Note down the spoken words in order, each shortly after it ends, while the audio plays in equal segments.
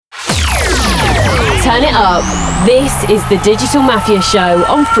turn it up. This is the Digital Mafia Show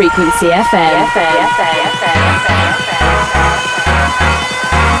on Frequency FM.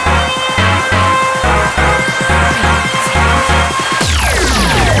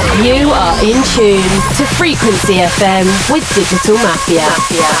 You are in tune to Frequency FM with Digital Mafia.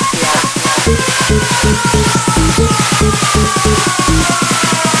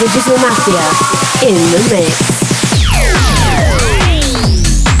 Digital Mafia in the mix.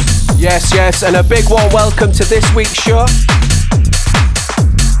 Yes, and a big warm welcome to this week's show.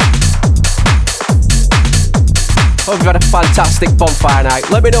 Hope you've had a fantastic Bonfire night.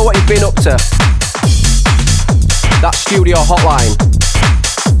 Let me know what you've been up to. That studio hotline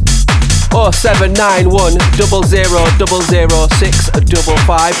 0791 0000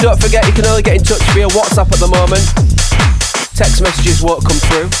 655. Don't forget you can only get in touch via WhatsApp at the moment. Text messages won't come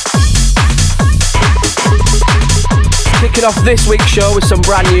through. Kicking off this week's show with some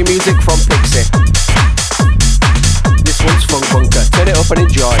brand new music from Pixie. This one's Funk Bunker. Turn it up and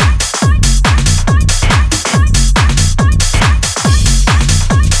enjoy.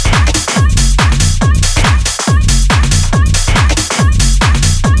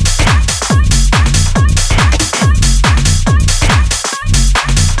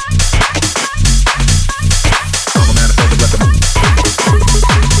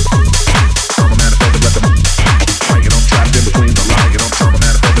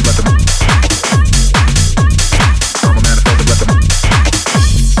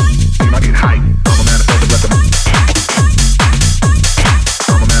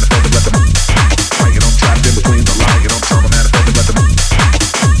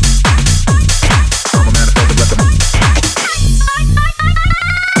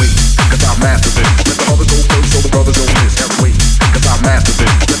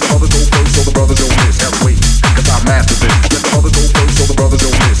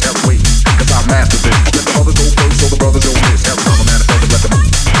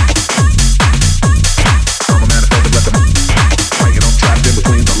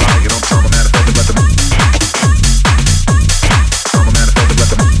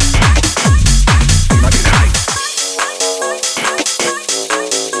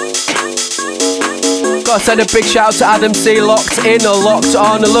 Gotta send a big shout out to Adam C, locked in or locked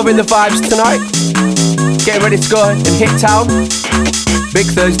on, loving the vibes tonight. Getting ready to go and hit town. Big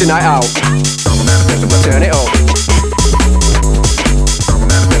Thursday night out. Turn it up.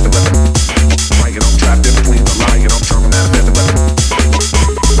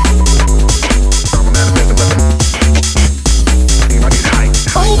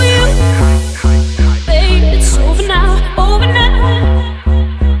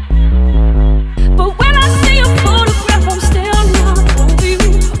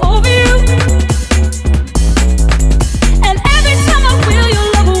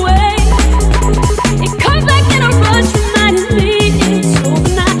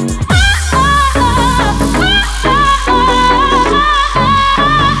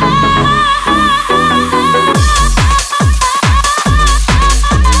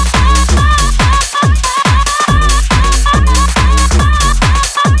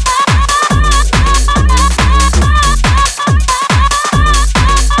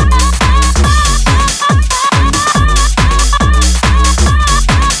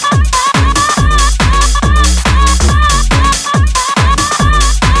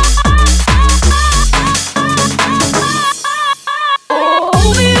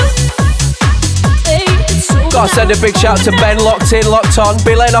 Send a big shout to Ben, locked in, locked on.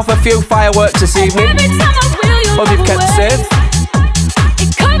 Be letting off a few fireworks this evening. Hope you've kept safe.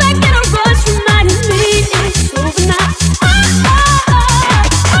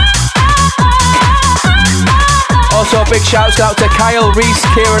 Also big shouts out to Kyle, Reese,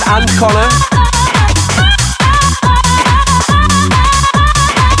 Kieran and Connor.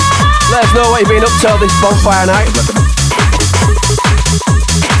 Let us know what you've been up to this Bonfire night.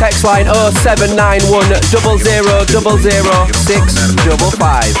 Text line 0791 0000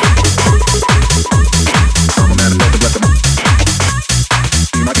 655.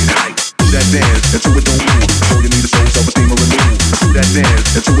 That dance until it don't move. Before you need a soul, self-esteem or remove. Do that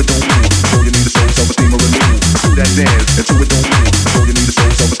dance until it don't move. Before you need a soul, self-esteem or remove. Do that dance until it don't move. Before you need a soul,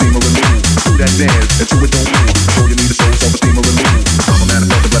 self-esteem or remove. Do that dance until it don't move. Before you need a soul, self-esteem or remove. I'm a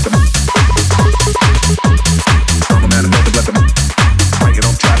manifest of rhythm. I'm a manifest of rhythm. Right,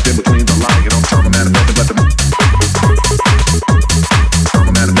 I'm trapped in between the line. I'm a manifest of rhythm. I'm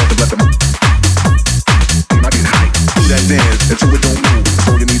a manifest of rhythm. I get hype. Do that dance until it don't move.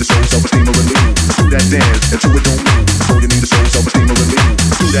 Before you need a soul, self-esteem or remove. Do that dance until it don't move. Before you need a soul, self-esteem or remove.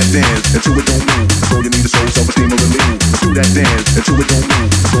 Do that dance until it don't move. Before you need a soul, self-esteem or remove. Do that dance until it don't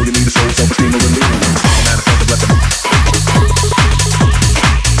move. So you need a soul, self-esteem, or renewal. Manifest the blessing.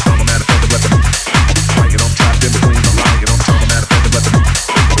 I'm a manifest the blessing. Right, I'm trapped in between the light, I'm trying to manifest the blessing.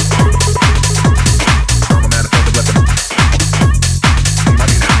 I'm a manifest the blessing. See my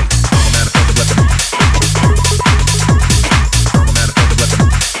beat now. I'm a manifest the blessing. I'm a manifest the blessing.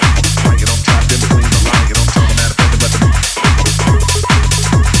 Right, I'm trapped in between the light, I'm trying to manifest the blessing.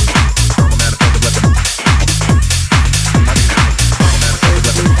 I'm a manifest the blessing. See my beat now. I'm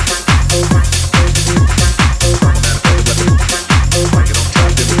a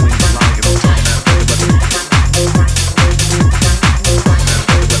manifest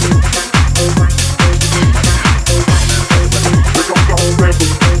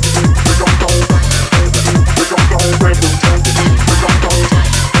blessing.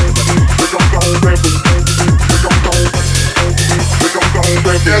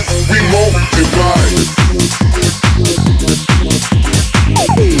 Yes, we multiply.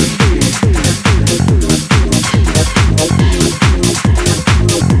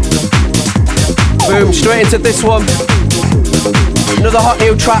 Boom, straight into this one. Another hot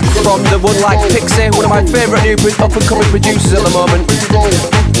new track from the one like Pixie, one of my favourite new up-and-coming producers at the moment.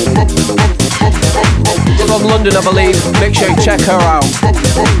 From London, I believe. Make sure you check her out.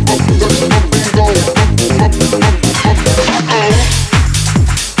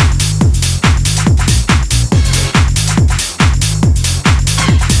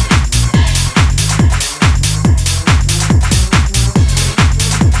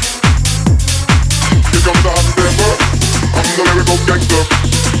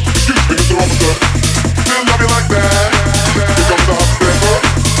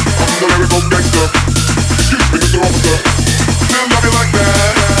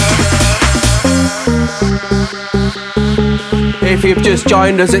 If you've just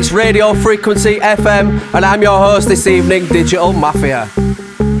joined us, it's Radio Frequency FM, and I'm your host this evening, Digital Mafia.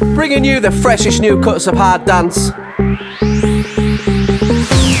 Bringing you the freshest new cuts of hard dance. Turn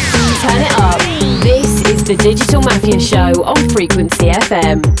it up. This is the Digital Mafia Show on Frequency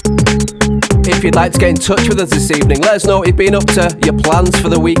FM. If you'd like to get in touch with us this evening, let us know what you've been up to, your plans for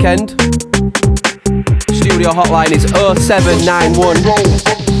the weekend. Studio hotline is 0791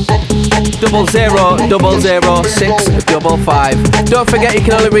 000655. Don't forget you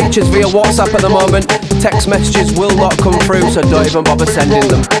can only reach us via WhatsApp at the moment. Text messages will not come through, so don't even bother sending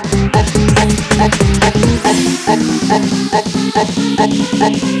them.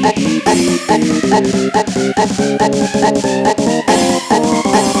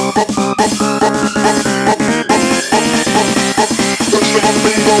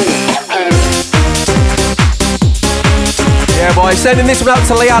 Yeah, boy, sending this one out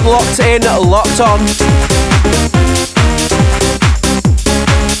to Leanne, locked in, locked on.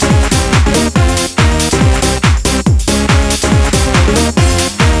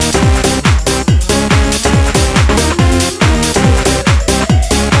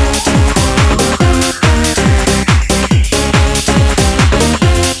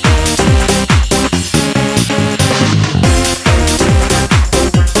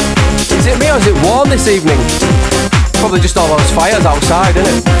 Is it me or is it warm this evening? Probably just all those fires outside,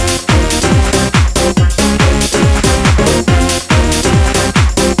 isn't it?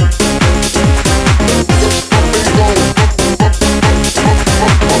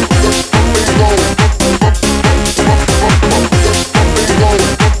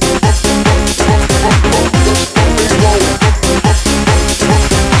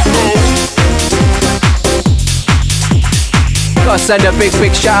 Gotta send a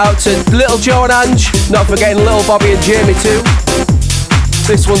big shout out to Little Joe and Ange, not forgetting Little Bobby and Jamie too.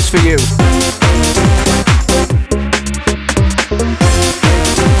 This one's for you.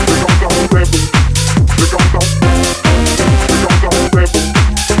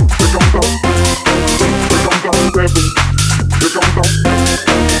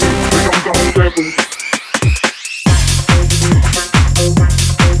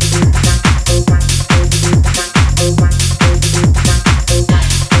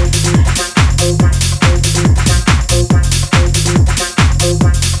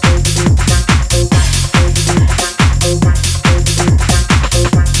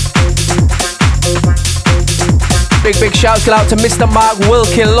 Big shouts go out to Mr. Mark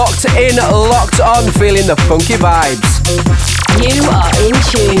Wilkie, locked in, locked on, feeling the funky vibes. You are in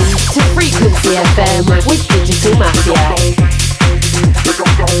tune to Frequency FM with Digital Mafia.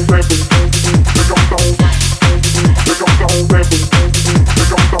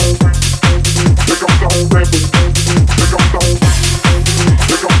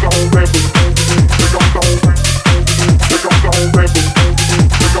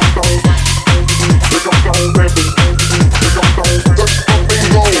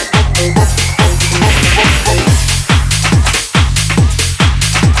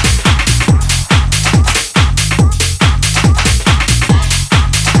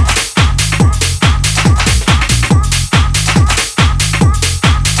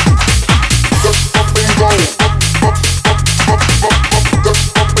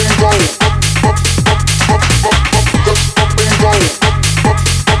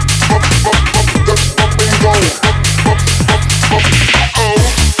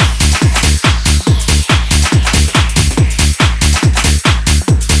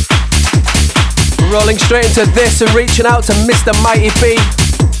 Rolling straight into this and reaching out to Mr. Mighty B.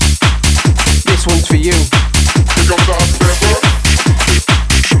 This one's for you.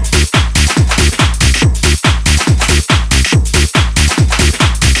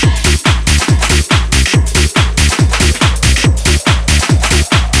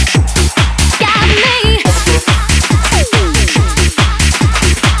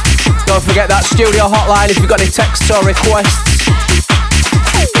 Don't forget that studio hotline if you've got any texts or requests.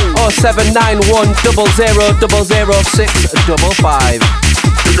 0791 00 00655.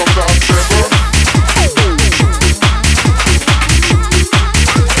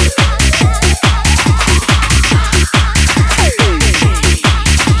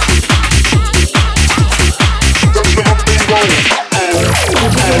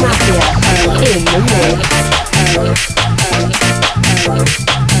 Mafia in the mix.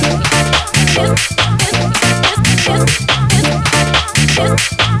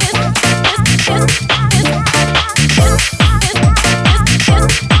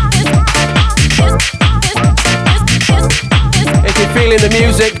 If you're feeling the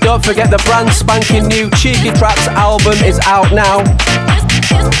music, don't forget the brand spanking new Cheeky Tracks album is out now.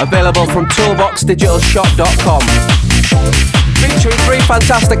 Available from toolboxdigitalshop.com. Featuring 3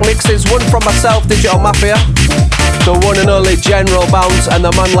 fantastic mixes, one from myself, Digital Mafia, the one and only General Bounce, and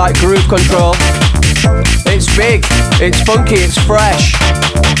the man like Groove Control. It's big, it's funky, it's fresh.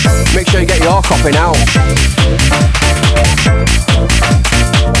 Make sure you get your copy now.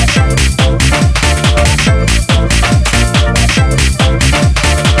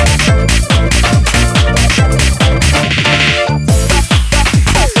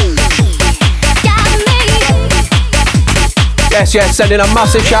 Yes, sending a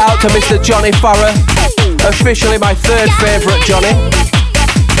massive shout out to Mr. Johnny Farrer. Officially my 3rd favourite Johnny.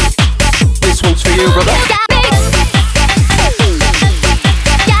 This one's for you, brother.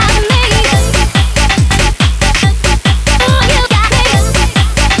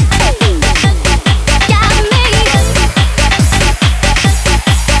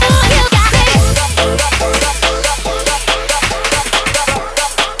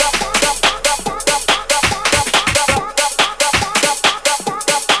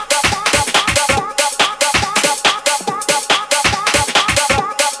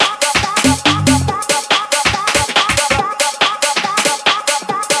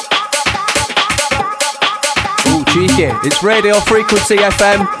 It's Radio Frequency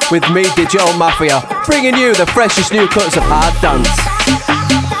FM with me, Digital Mafia, bringing you the freshest new cuts of hard dance.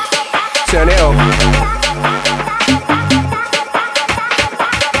 Turn it up.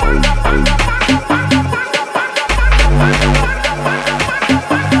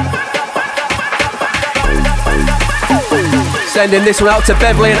 Sending this one out to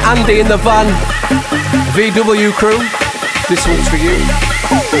Beverly and Andy in the van. VW crew, this one's for you.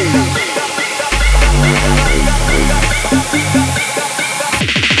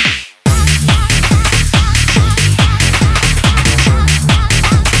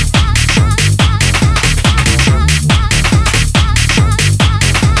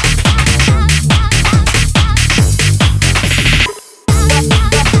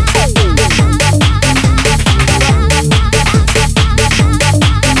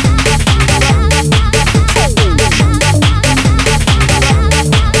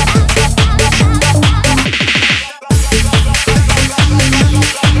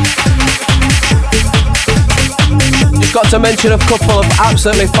 To mention a couple of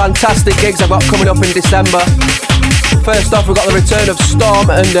absolutely fantastic gigs I've got coming up in December. First off, we've got the return of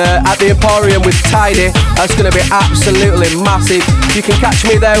Storm and at the Emporium with Tidy. That's going to be absolutely massive. You can catch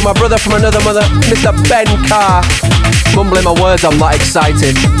me there with my brother from another mother, Mr. Ben Carr. Mumbling my words, I'm not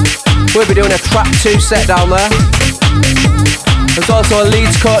excited. We'll be doing a Track 2 set down there. There's also a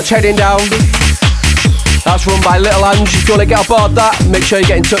Leeds coach heading down. That's run by Little Ange. If you want to get aboard that, make sure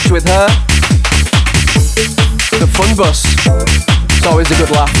you get in touch with her. The Fun Bus. It's always a good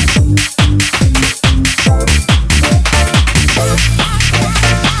laugh.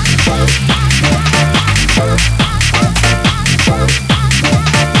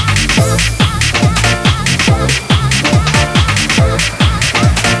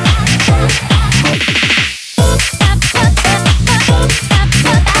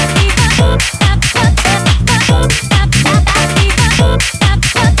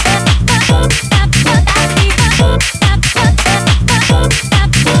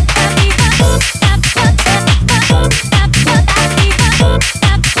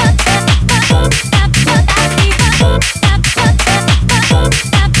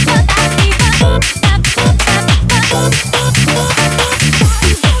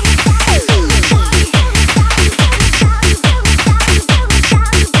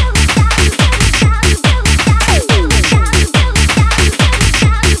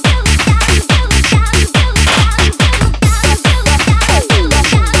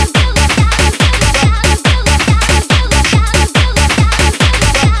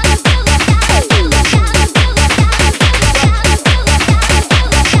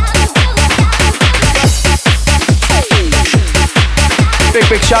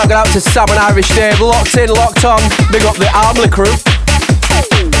 shout out to Sam and Irish Dave, locked in, locked on. Big up the Armley crew.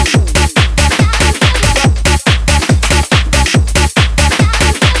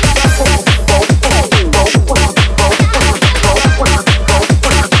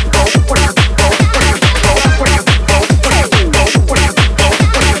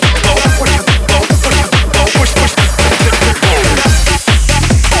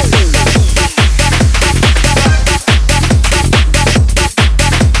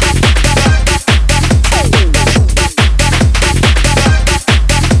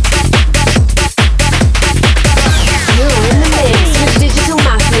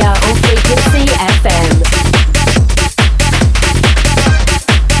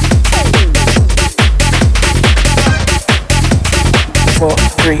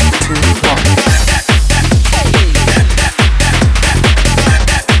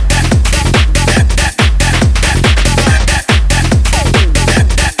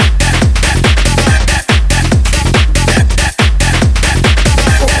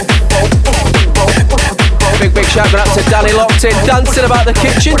 Shout out to Danny locked in, dancing about the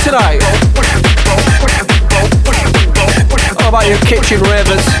kitchen tonight. How about your kitchen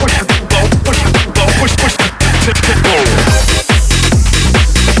ravers? If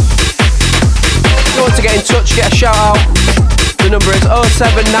you want to get in touch, get a shout out. The number is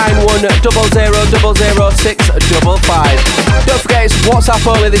 0791 00 00655. Don't forget it's WhatsApp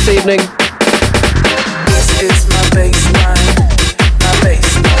only this evening. This is my baseline, my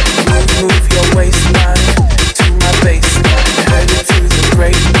baseline. Move your waistline. Baseline, headed through the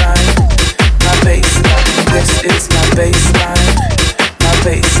grapevine. My baseline, this is my baseline. My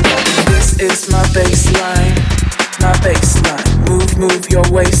baseline, this is my baseline. My baseline, move your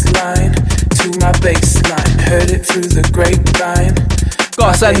waistline to my baseline. Heard it through the grapevine.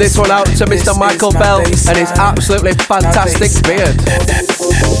 Gotta send this one out to Mr. Michael Bell and his absolutely fantastic beard.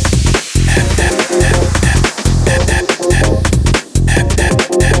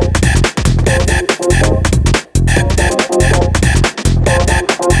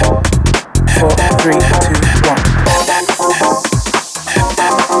 3, 2, 1.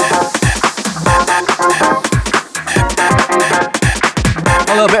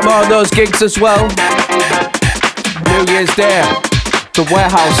 A little bit more on those gigs as well. New Year's Day, the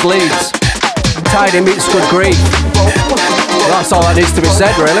Warehouse Leeds. Tidy meets good grief. That's all that needs to be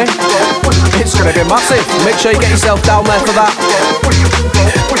said, really. It's going to be massive. Make sure you get yourself down there for that.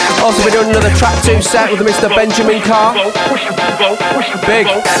 Also, we're doing another track 2 set with Mr. Benjamin Carr. Big.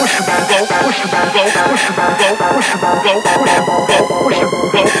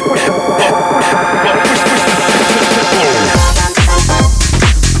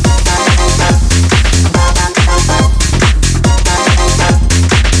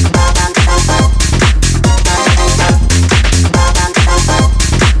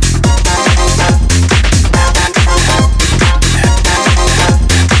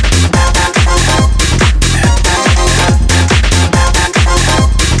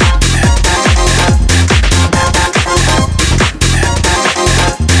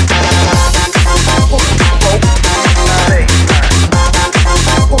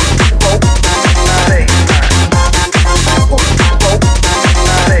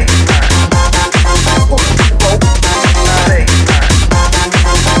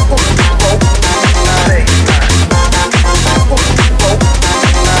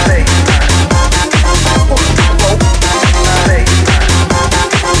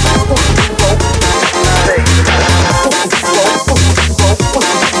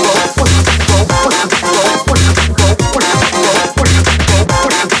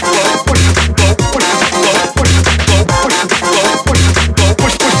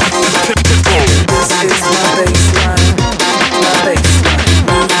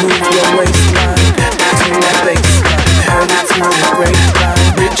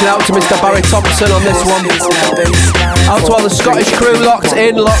 Out to Mr. Barry Thompson on this one. Out to all the Scottish crew locked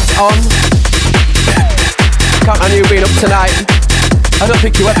in, locked on. Count on you being up tonight. I don't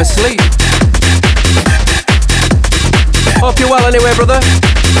think you ever sleep. Hope you're well anyway, brother.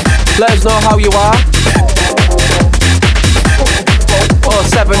 Let us know how you are.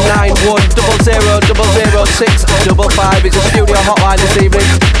 0791 00 00655 is a studio hotline this evening.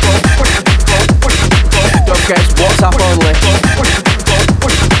 Don't forget it's WhatsApp only.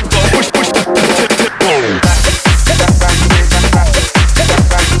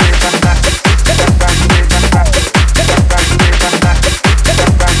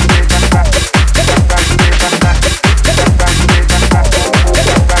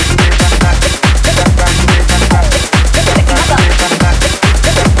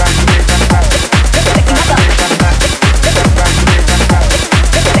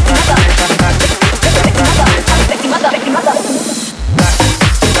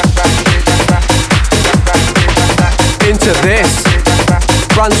 this.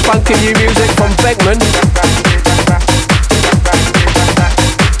 Brand spanking new music from Beckman.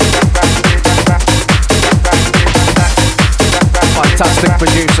 Fantastic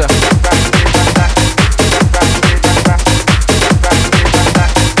producer.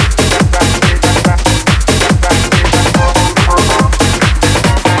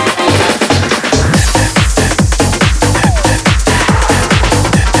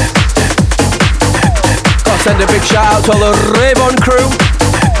 Send a big shout out to all the Ravon crew.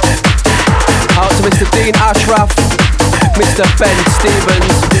 Out to Mr. Dean Ashraf, Mr. Ben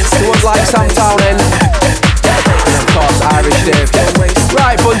Stevens, the one like Sam Townend, and of course Irish Dave.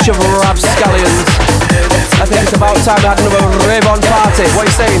 Right, bunch of rapscallions. I think it's about time I had another Ravon party. What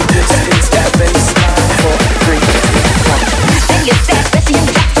are you saying? This is that baseline. 4, 3, 1. It's that, especially in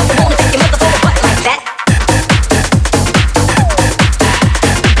the back. Don't wanna take your mother for a butt like that.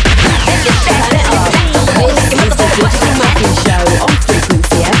 Mafia show on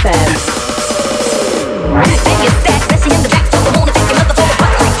Frequency FM.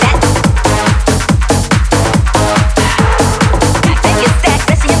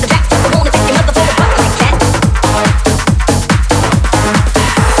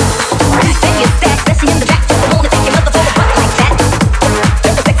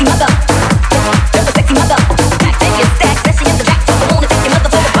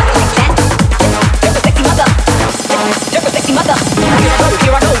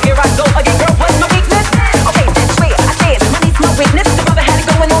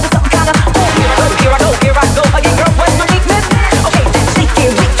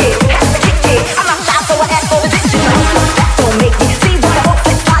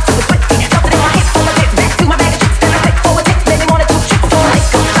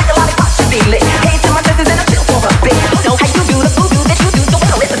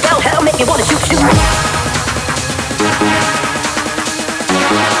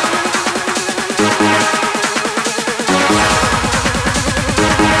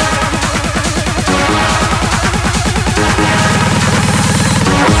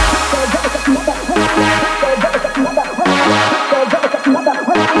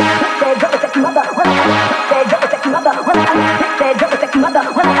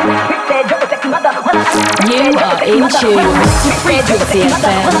 You are in tune to Frequency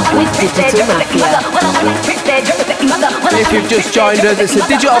FM with Digital Mafia. If you've just joined us, it's the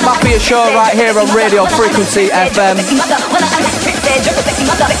Digital Mafia show right here on Radio Frequency FM.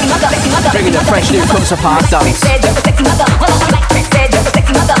 Bringing the fresh new cuts of hard dance.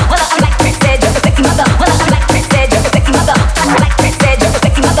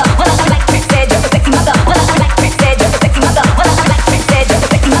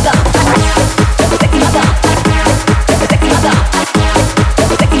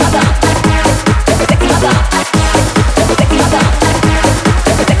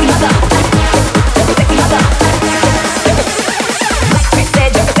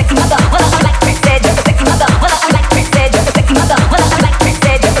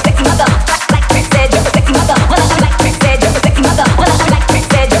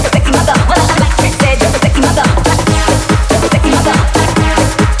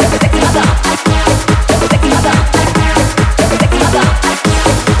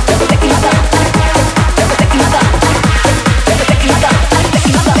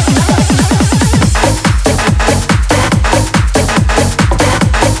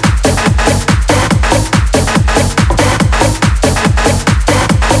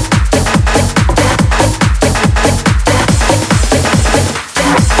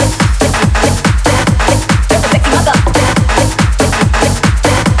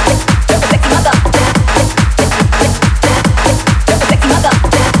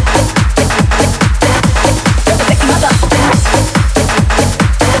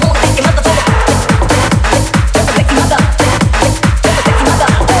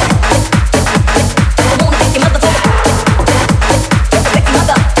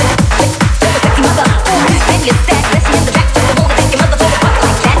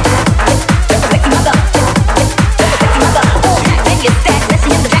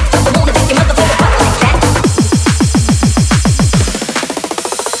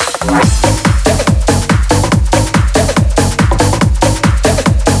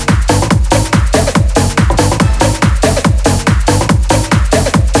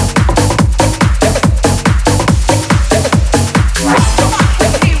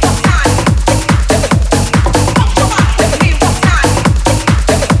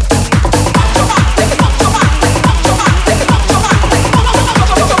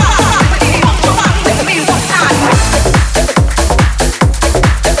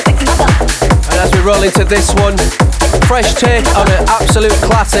 Into this one, Fresh take on an absolute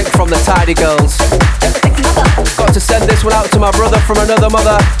classic from the Tidy Girls. Got to send this one out to my brother from another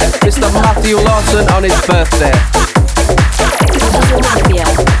mother, Mr. Matthew Lawson, on his birthday. Mafia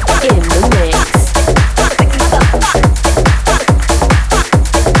in the mix.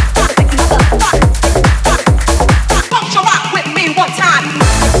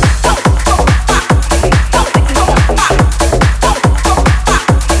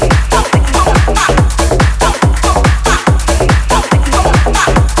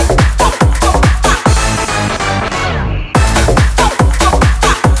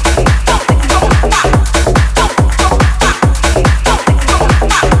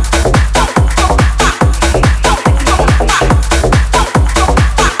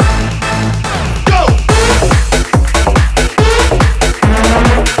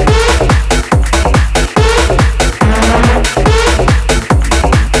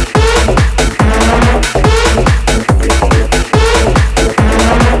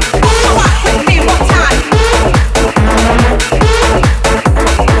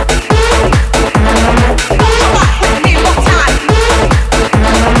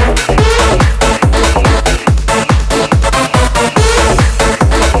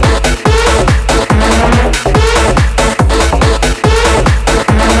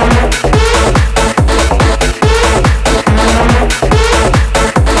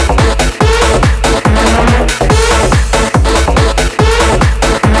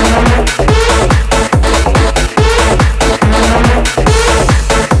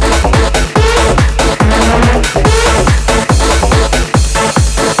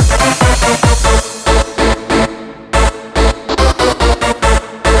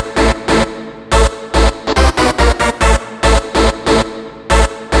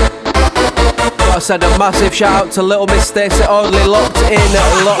 Send a massive shout out to Little Miss Stacey Audley, locked in,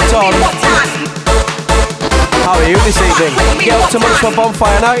 locked on. How are you this evening? Get up to much for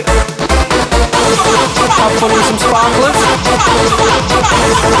Bonfire night? Have fun with some sparklers?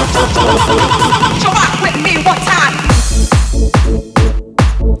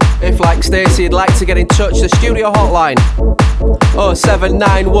 If like Stacey you'd like to get in touch, the studio hotline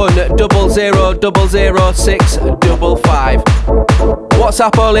 0791 00 655.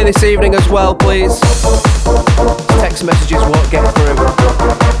 WhatsApp only this evening as well, please. Text messages won't get through.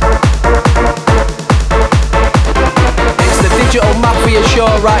 It's the Digital Mafia show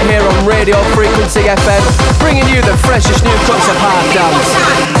right here on Radio Frequency FM, bringing you the freshest new cuts of hard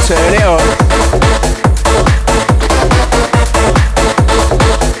dance. Turn it up.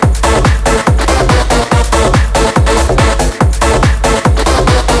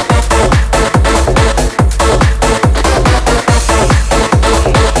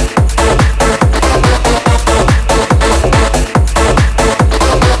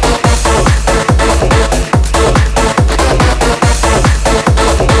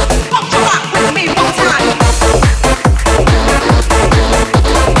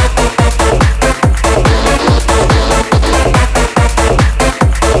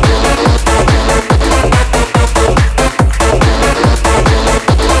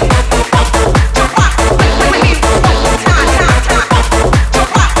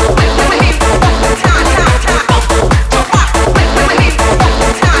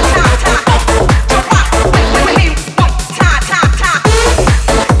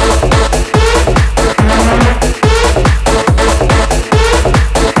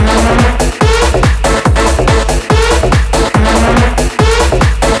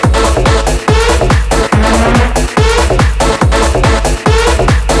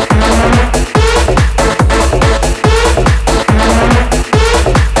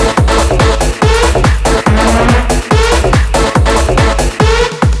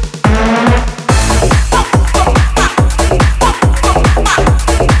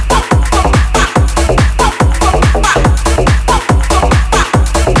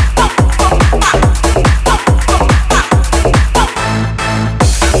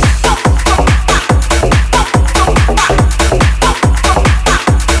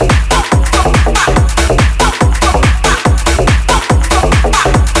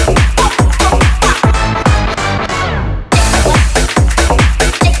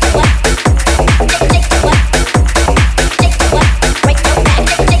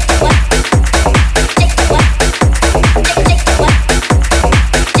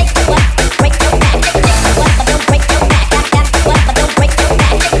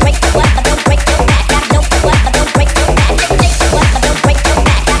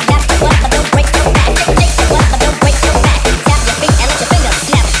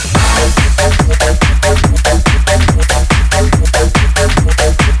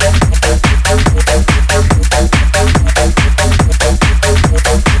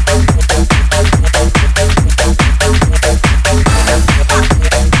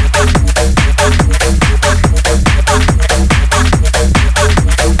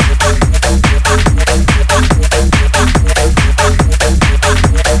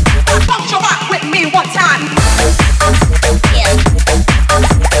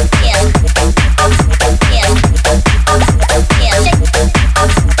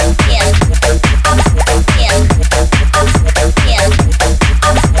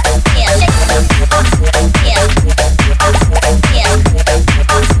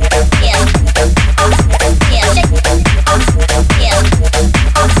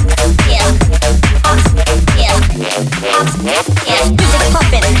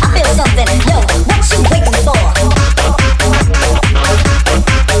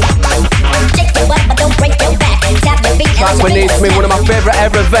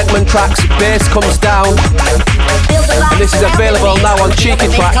 Ever Ventman tracks, bass comes down. And this is available now on Cheeky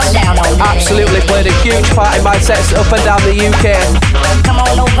Tracks. Absolutely played a huge part in my sets up and down the UK.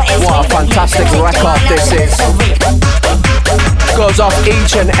 What a fantastic record this is. Goes off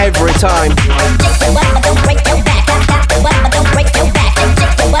each and every time.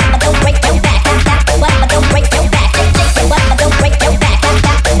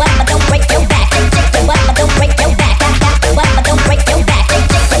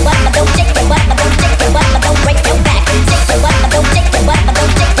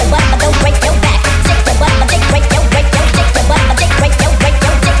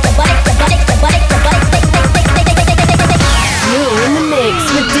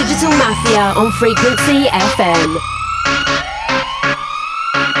 Mafia on Frequency FM.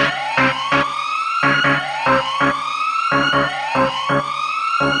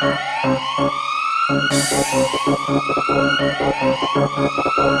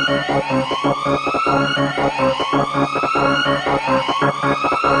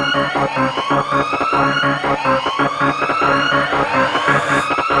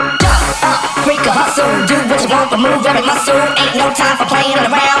 Do what you want, but move every muscle. Ain't no time for playing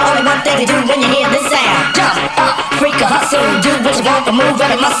around. Only one thing to do when you hear this sound. Jump up, freak a hustle. Do what you want, but move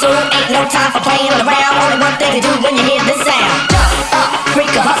every muscle. Ain't no time for playing around. Only one thing to do when you hear this sound. Jump up,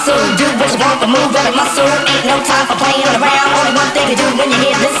 freak a hustle. Do what you want, but move every muscle. Ain't no time for playing around. Only one thing to do when you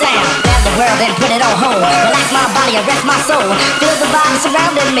hear this sound. Grab the world and put it on hold. Relax my body and rest my soul. Feel the vibe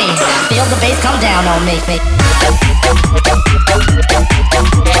surrounding me. Feel the bass come down on me.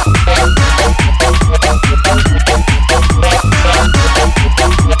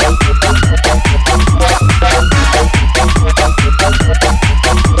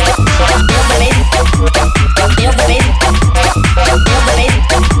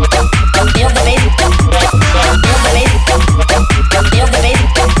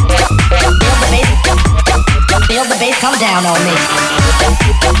 Come down on me.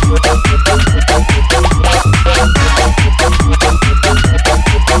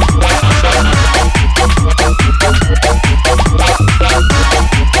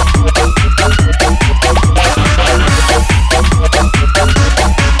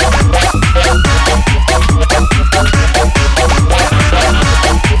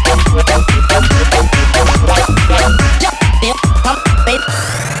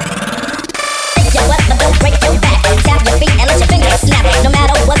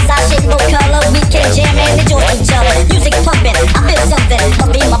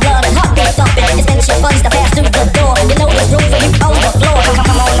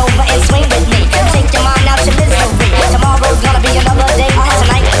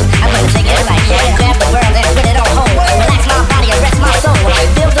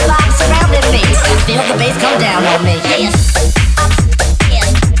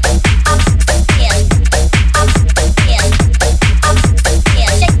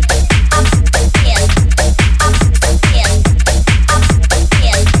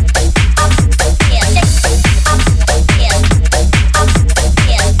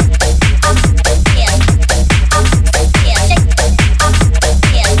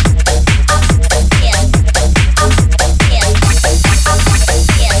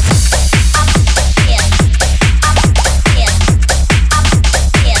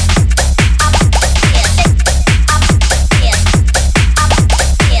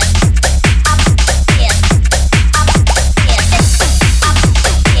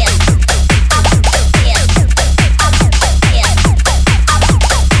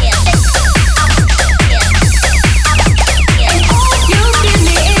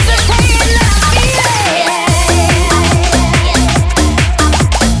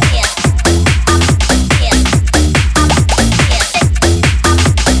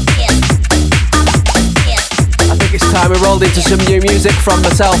 Into some new music from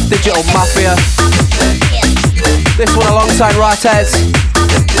myself, Digital Mafia. This one alongside Ratez,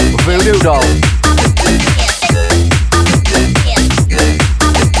 Voodoo Doll.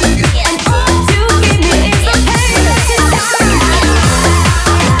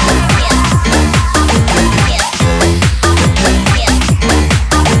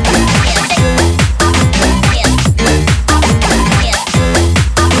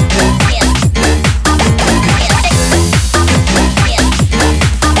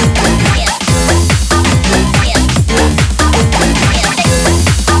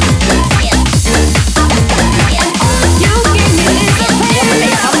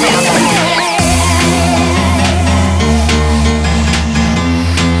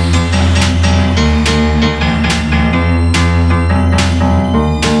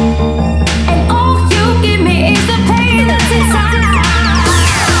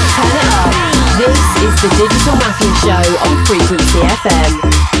 The Digital Mafia Show on Frequency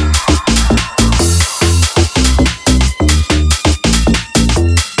FM.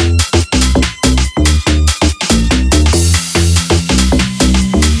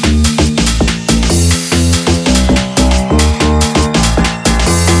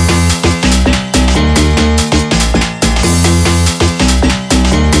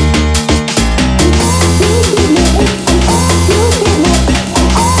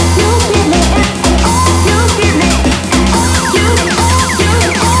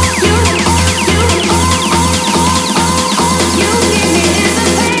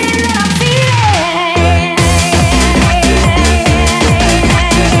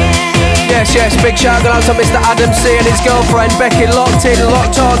 Yes, big shout out to Mr. Adam C and his girlfriend Becky, locked in,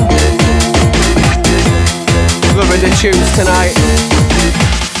 locked on. Loving the tunes tonight.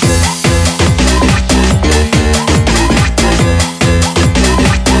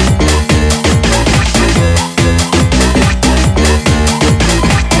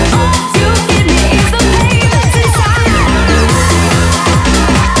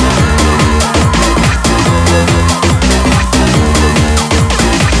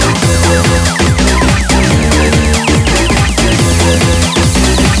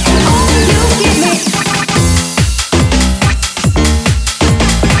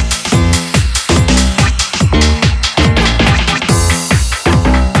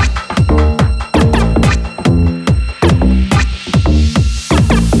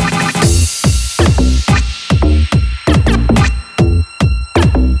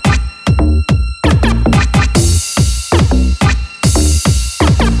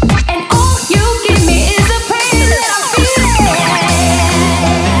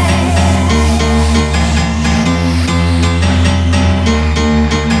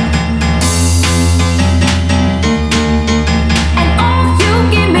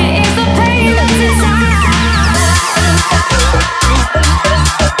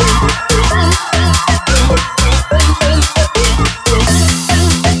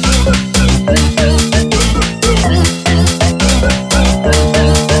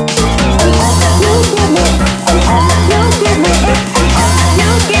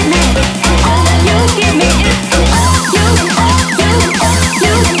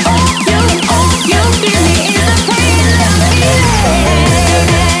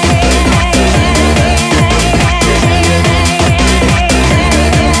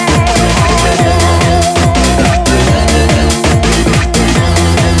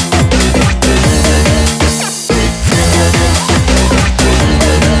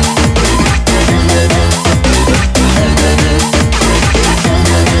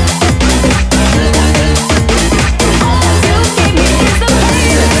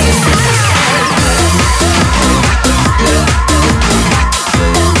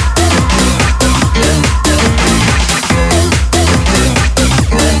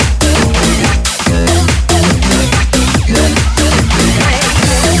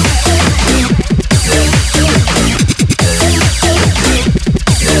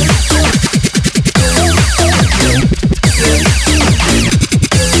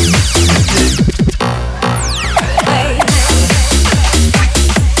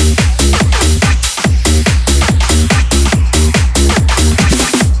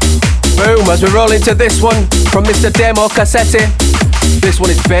 As we roll into this one from Mr. Demo Cassetti. This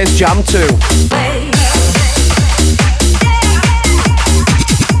one is Bass Jam 2.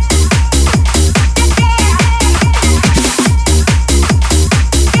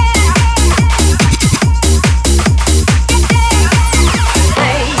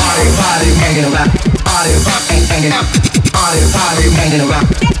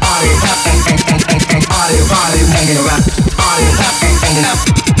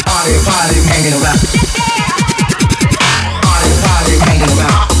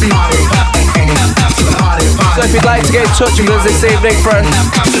 So if you'd like to get in touch with us this evening for a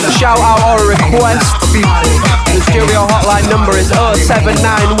shout out or a request, the studio hotline number is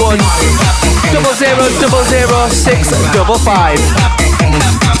 0791 0000 655.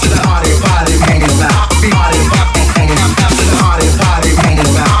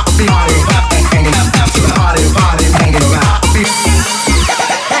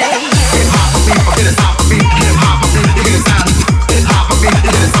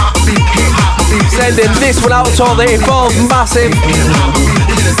 Sending this one out to all the involved, massive.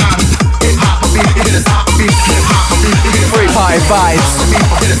 Free party vibes.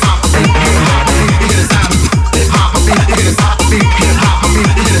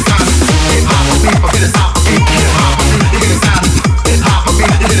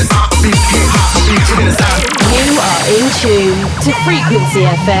 You are in tune to Frequency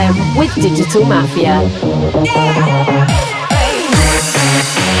FM with Digital Mafia.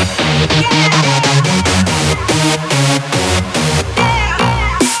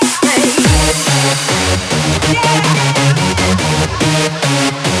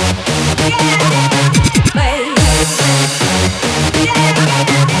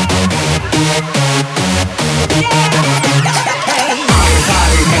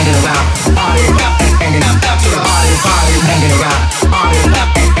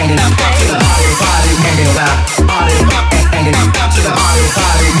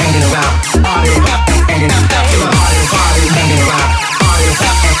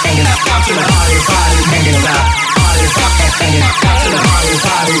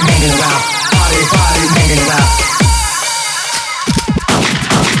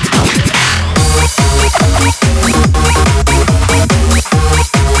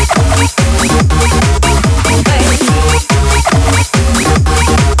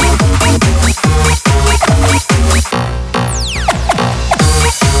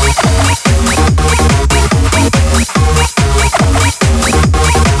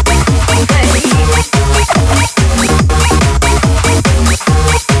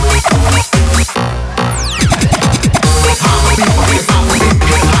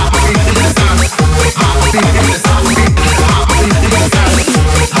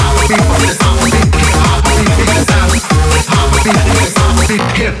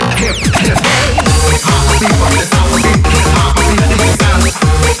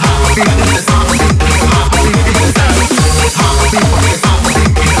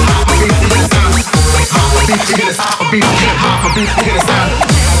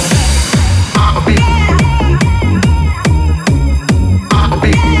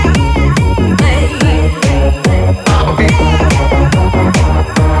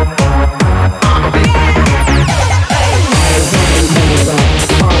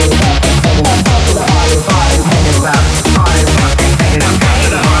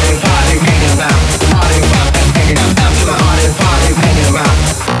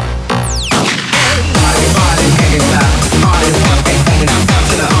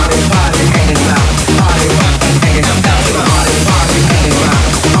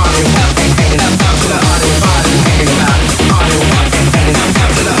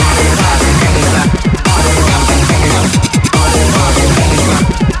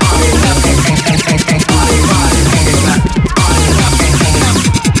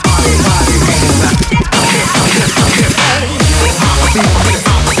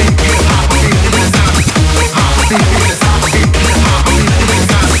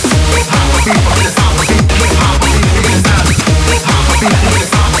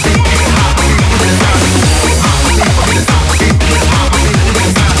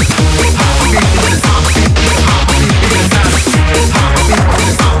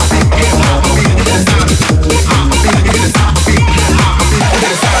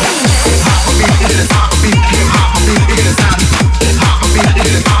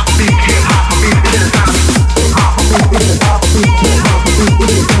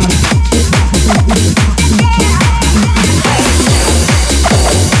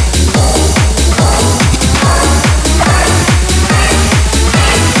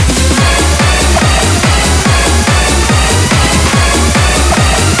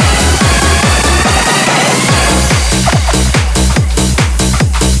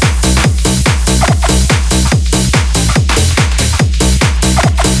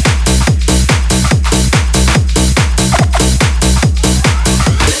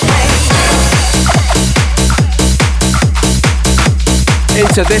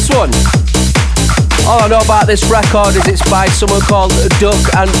 Into this one. All I know about this record is it's by someone called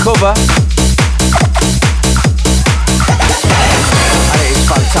Duck and Cover. And it is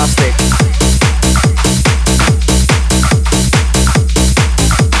fantastic.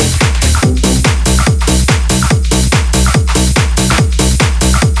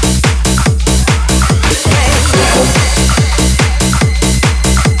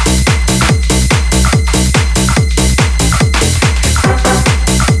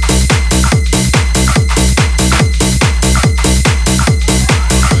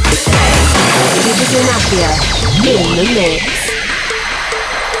 In the mix.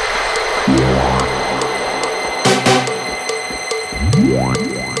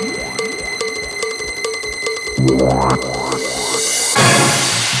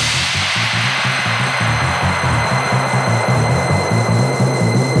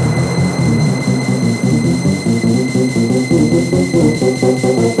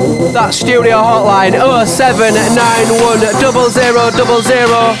 that studio hotline 0791 0000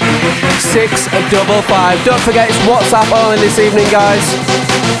 655. Don't forget it's WhatsApp only this evening, guys.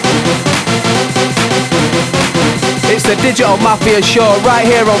 It's the Digital Mafia show right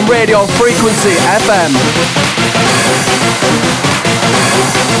here on Radio Frequency FM.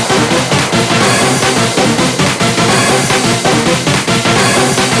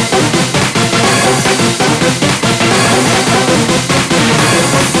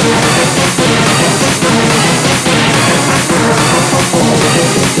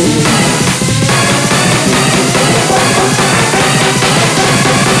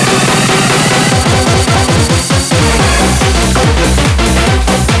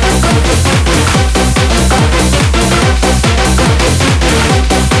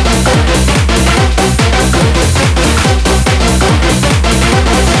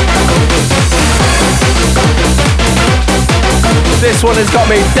 This one has got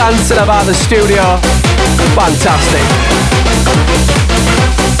me dancing about the studio. Fantastic.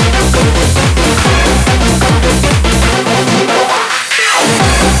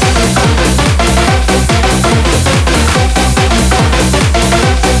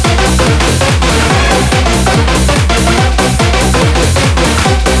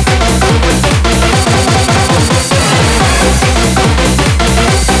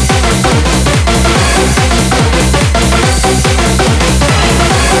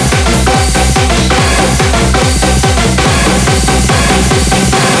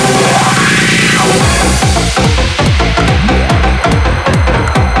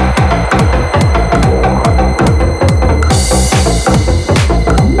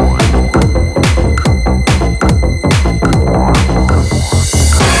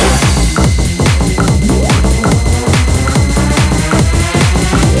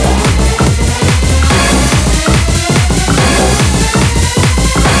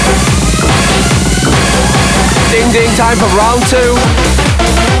 Time for round two.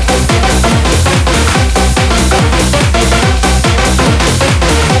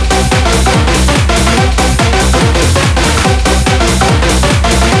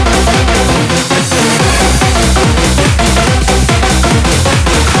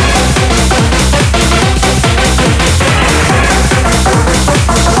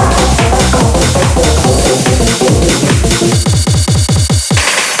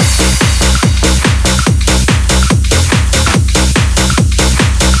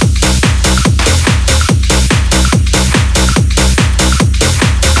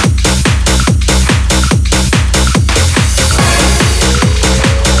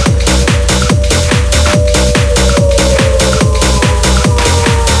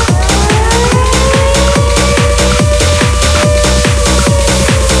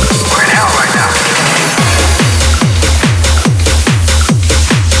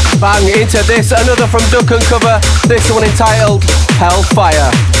 Bang into this, another from Duck and Cover, this one entitled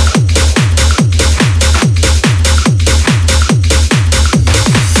Hellfire.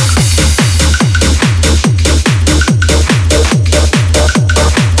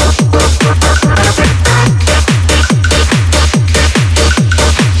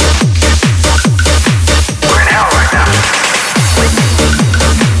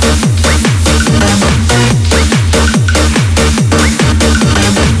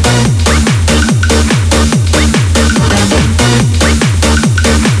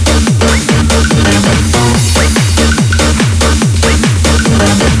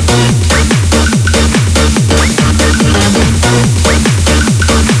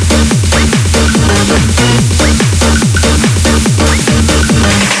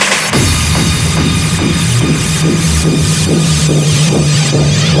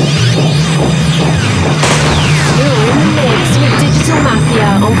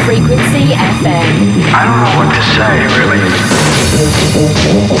 Frequency FM. I don't know what to say, really.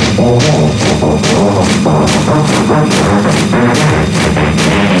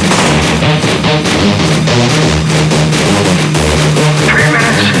 3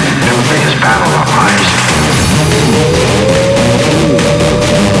 minutes to the biggest battle of our lives.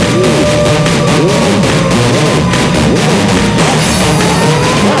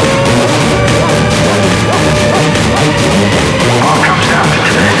 All comes down to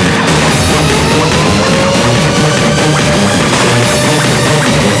today.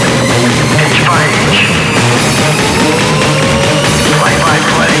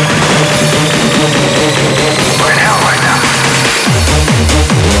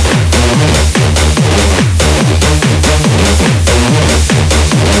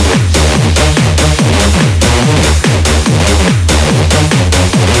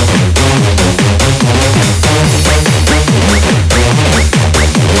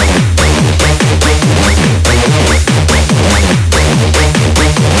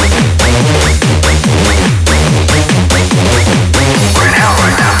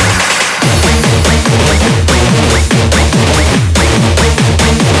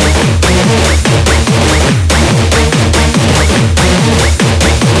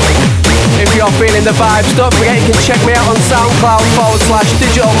 you're feeling the vibes, don't forget you can check me out on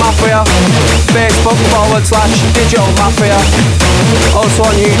SoundCloud/Digital Mafia, Facebook/Digital Mafia, also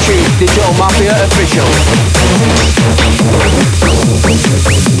on YouTube, Digital Mafia Official.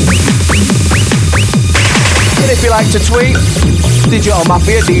 And if you like to tweet, Digital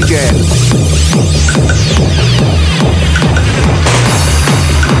Mafia DJ.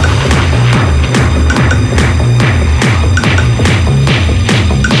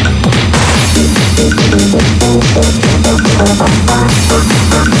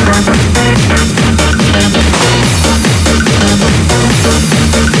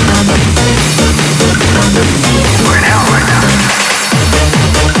 We're in hell right now.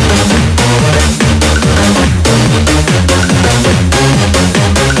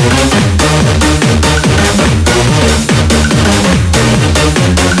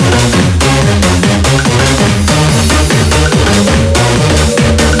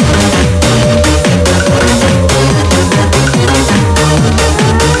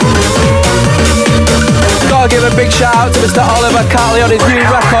 Give a big shout out to Mr. Oliver Catley on his new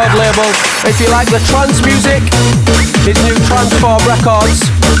record label. If you like the trance music, his new Transform Records,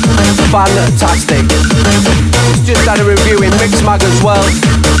 fantastic. He's just had a review in Mixmag as well.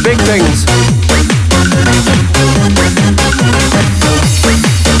 Big things.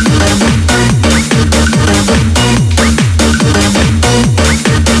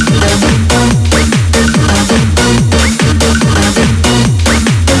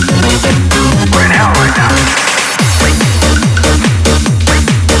 We're in hell right now.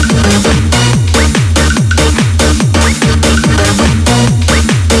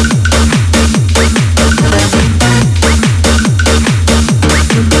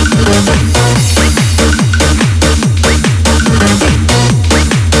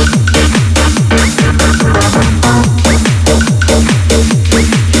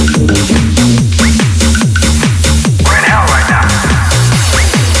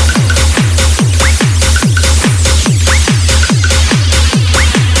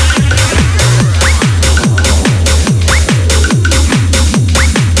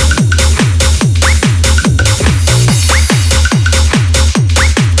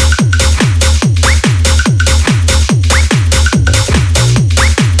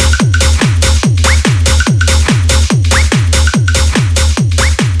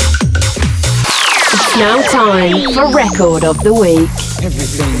 Now time for Record of the Week.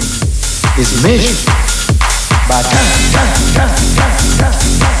 Everything is measured by time.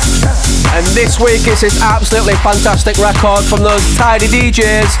 And this week it's this absolutely fantastic record from those tidy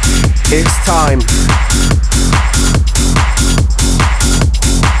DJs. It's Time.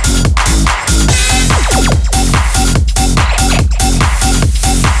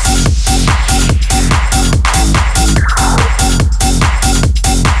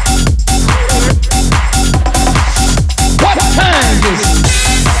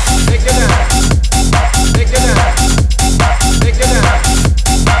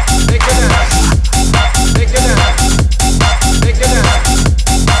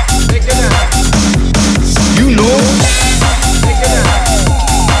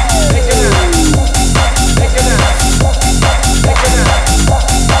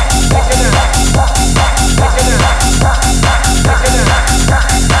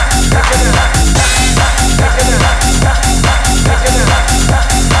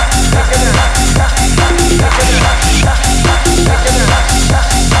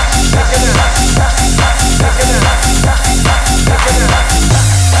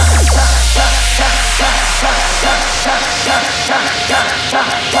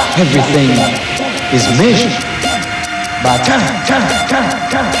 Everything is measured by time.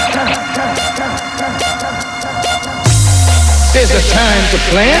 There's a time to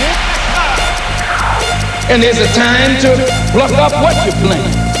plant, and there's a time to pluck up what you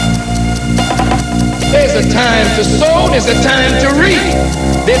plant. There's a time to sow, there's a time to reap,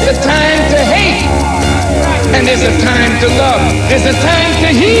 there's a time to hate, and there's a time to love. There's a time to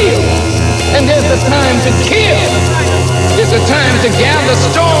heal, and there's a time to kill. There's a time to gather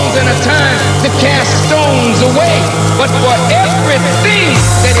stones and a time to cast stones away. But for everything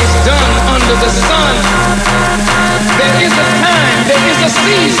that is done under the sun, there is a time, there is a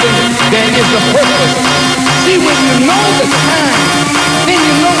season, there is a purpose. See, when you know the time, then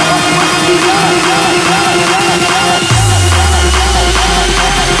you know what must be done.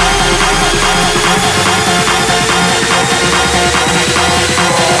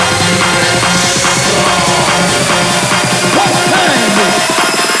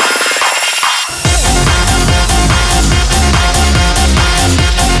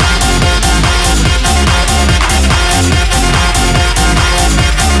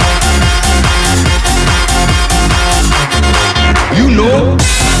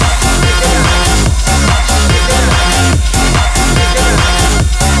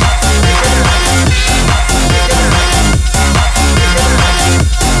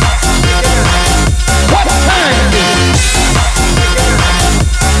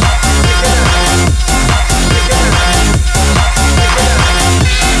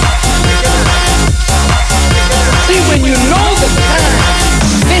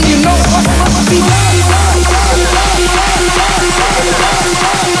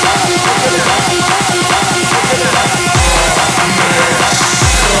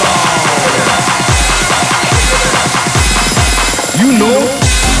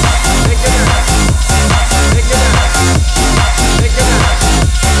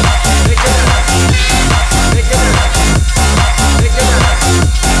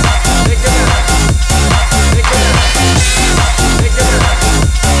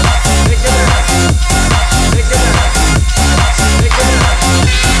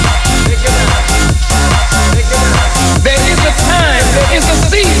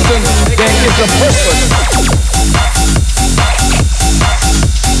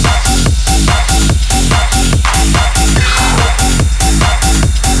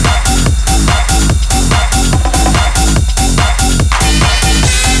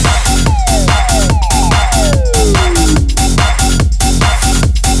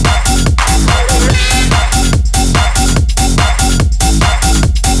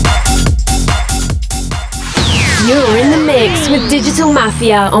 Digital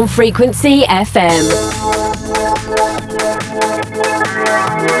Mafia on Frequency FM.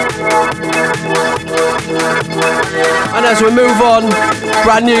 And as we move on,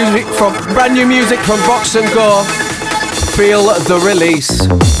 brand new music from Box and Go. Feel the release.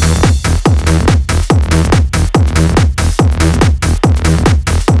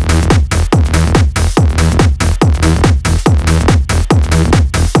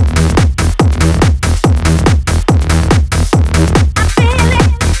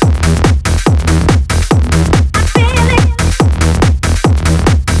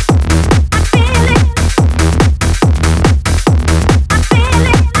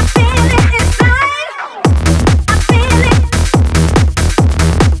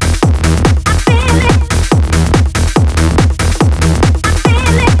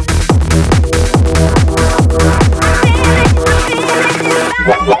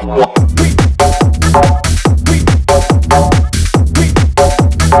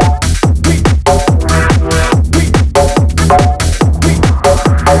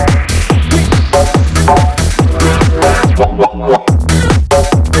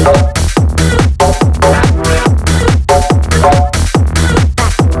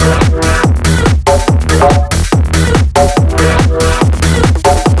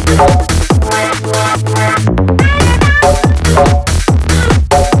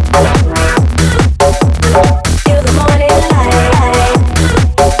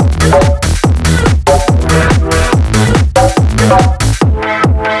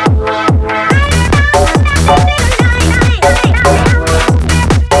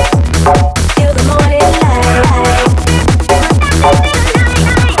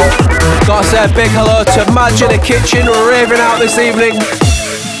 Big hello to Madge in the kitchen, raving out this evening.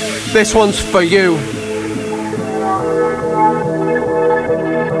 This one's for you.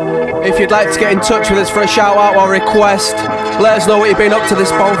 If you'd like to get in touch with us for a shout out or request, let us know what you've been up to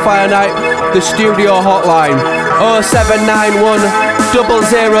this bonfire night. The studio hotline 0791 0000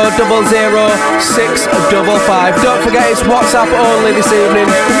 655. Don't forget it's WhatsApp only this evening,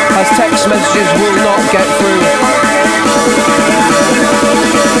 as text messages will not get through.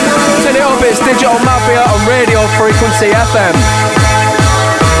 Turn it up, it's Digital Mafia on Radio Frequency FM.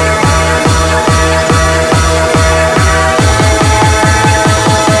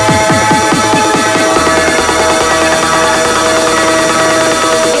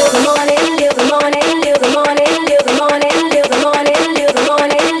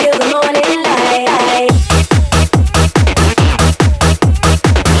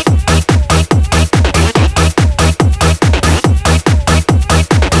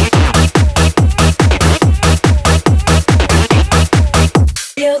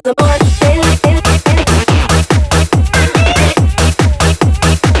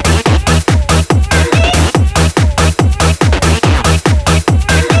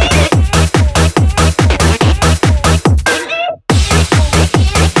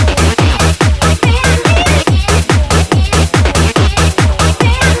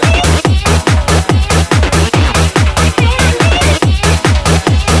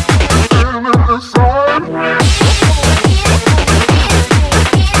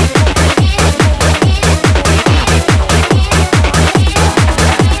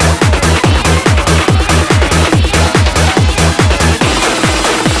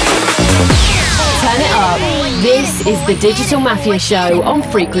 The Digital Mafia Show on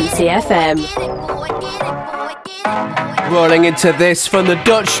Frequency FM. Rolling into this from the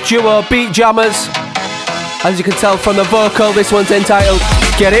Dutch duo Beat Jammers. As you can tell from the vocal, this one's entitled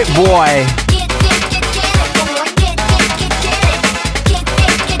Get It Boy.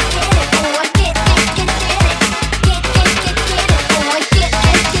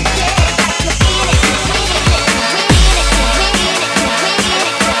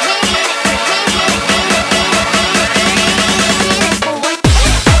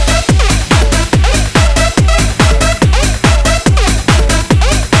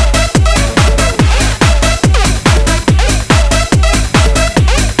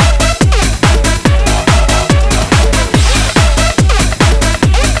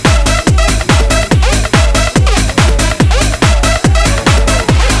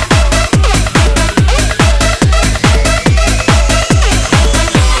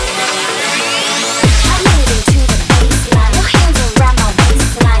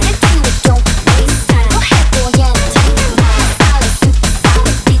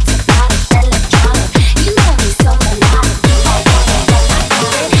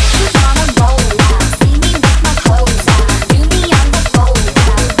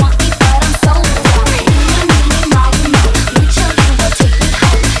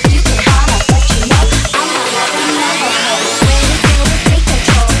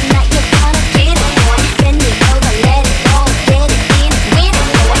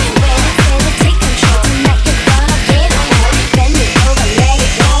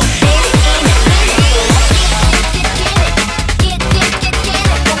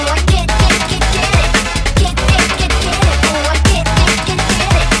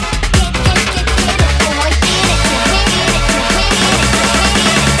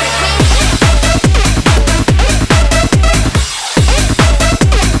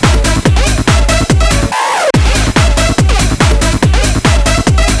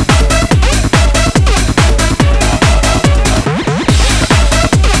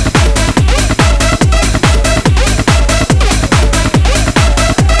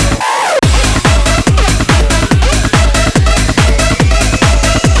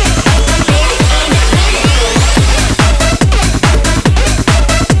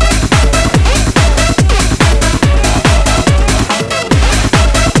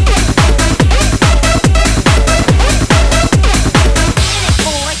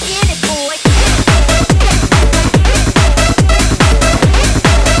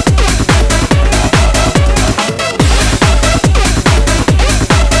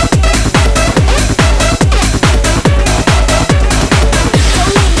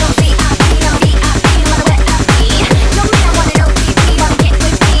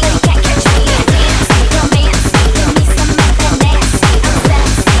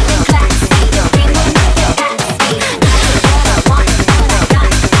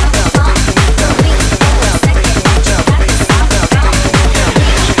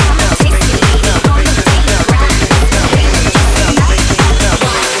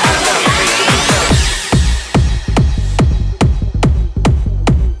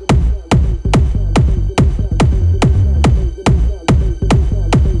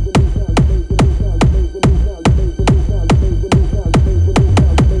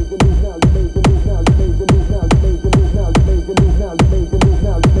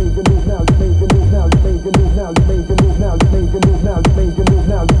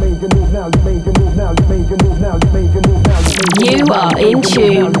 are in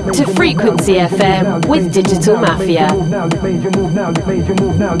tune to Frequency FM with Digital Mafia.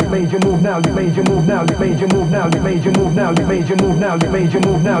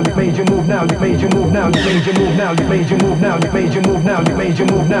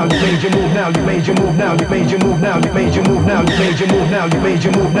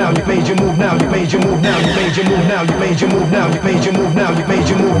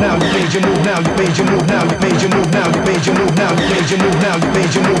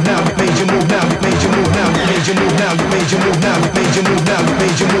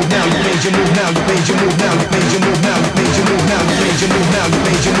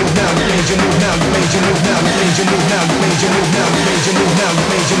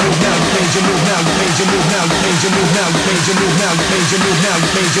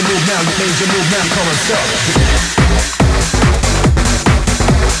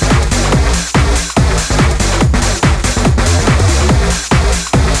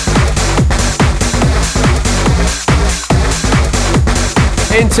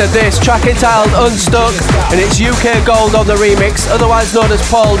 Into this track entitled Unstuck, and it's UK Gold on the remix, otherwise known as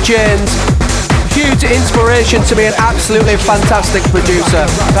Paul Janes. Huge inspiration to be an absolutely fantastic producer,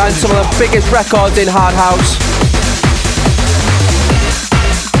 behind some of the biggest records in hard house.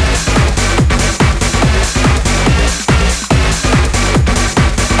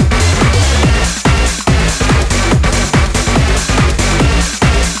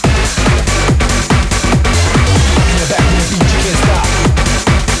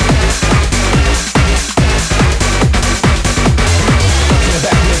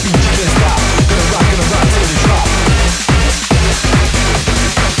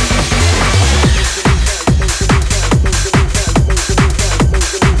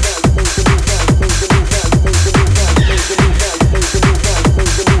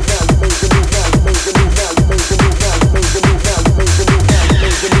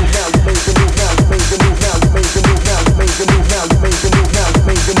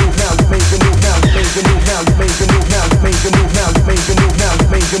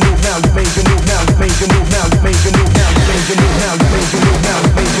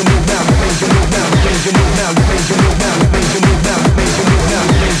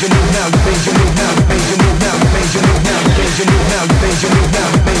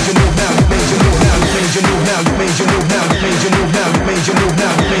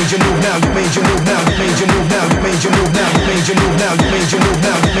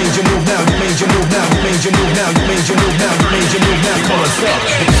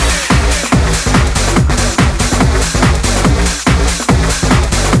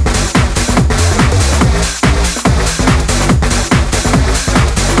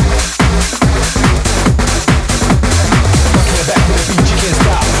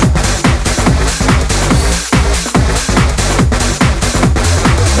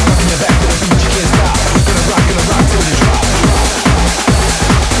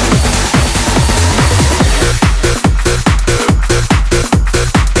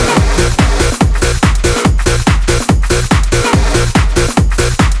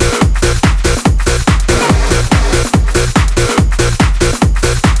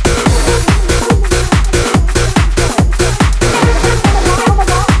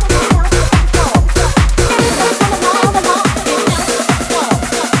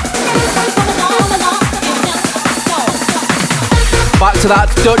 To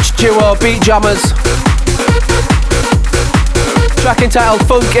that Dutch duo Beat Jammers. Track entitled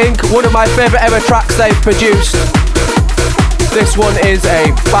Funk Inc., one of my favourite ever tracks they've produced. This one is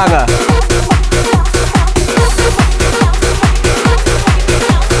a banger.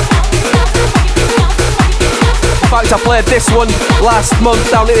 In fact, I played this one last month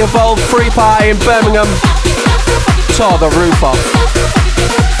down at the Evolve Free Party in Birmingham. Tore the roof off.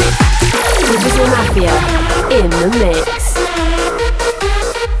 Digital Mafia in the mix.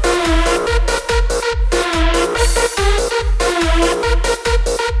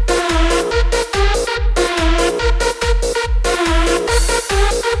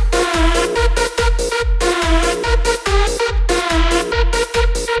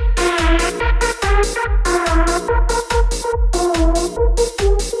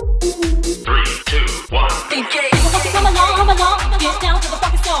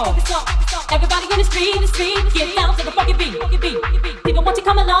 Everybody in the street, get down to the fucking beat. People want you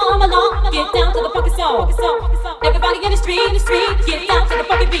come along, get down to the fucking song. Everybody in the street, get down to the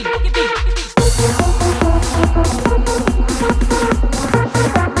fucking beat.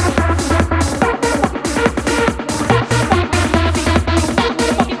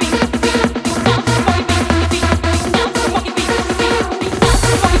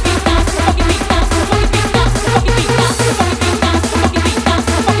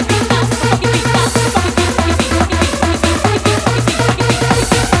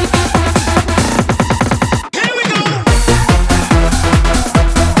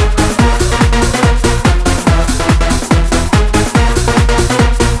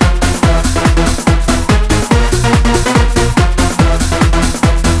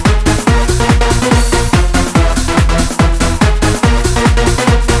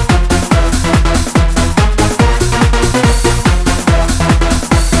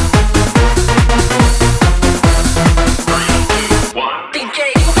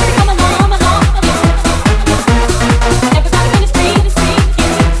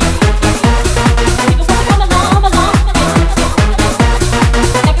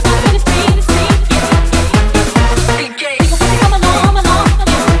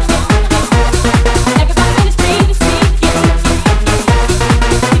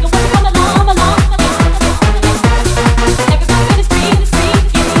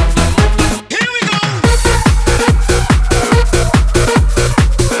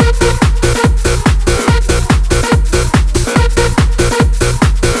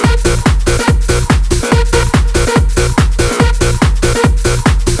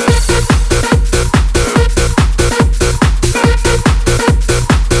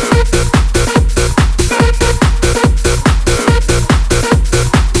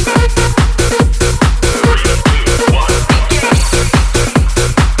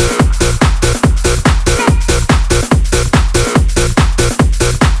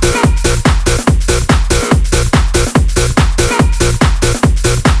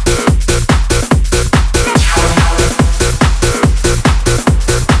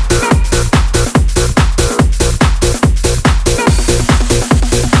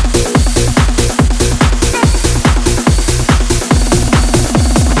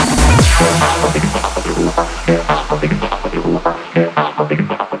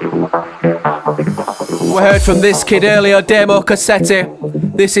 We heard from this kid earlier, Demo Cassetti.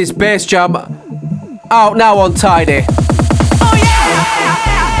 This is Bass Jam, out now on Tidy.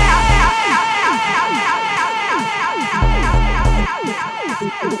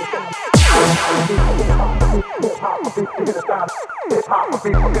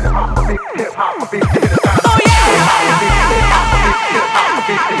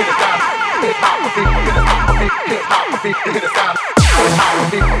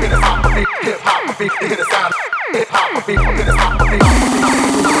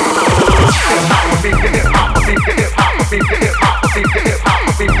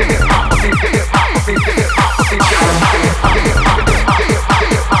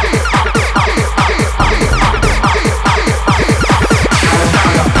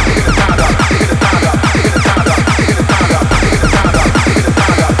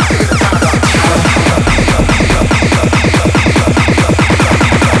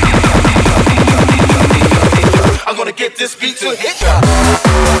 Get this beat to hit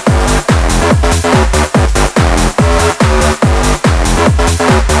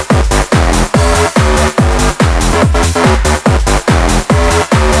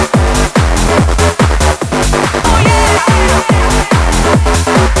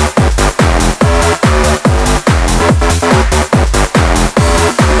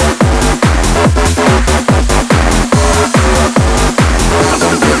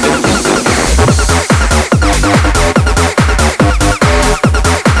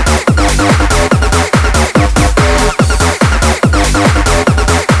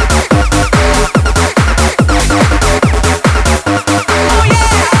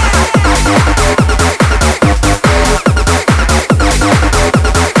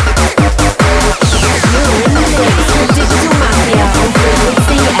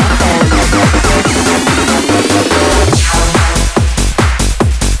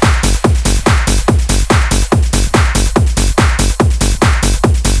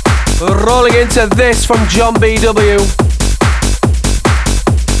Rolling into this from John BW.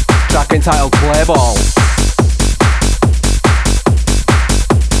 Track entitled Play Ball.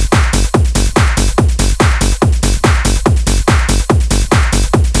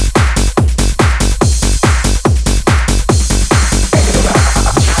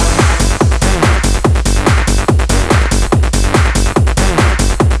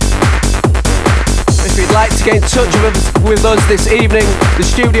 Like to get in touch with us this evening, the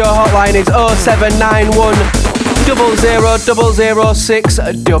studio hotline is 0791 00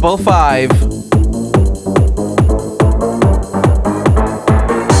 00655.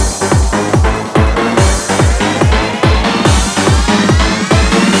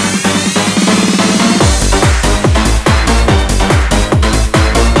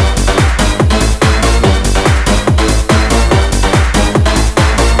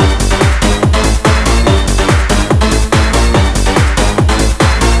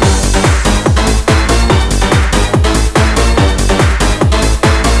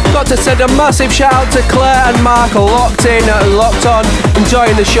 To send a massive shout out to Claire and Mark, locked in, locked on,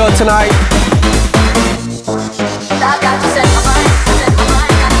 enjoying the show tonight.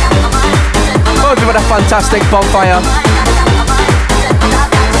 Hope you've had a fantastic bonfire.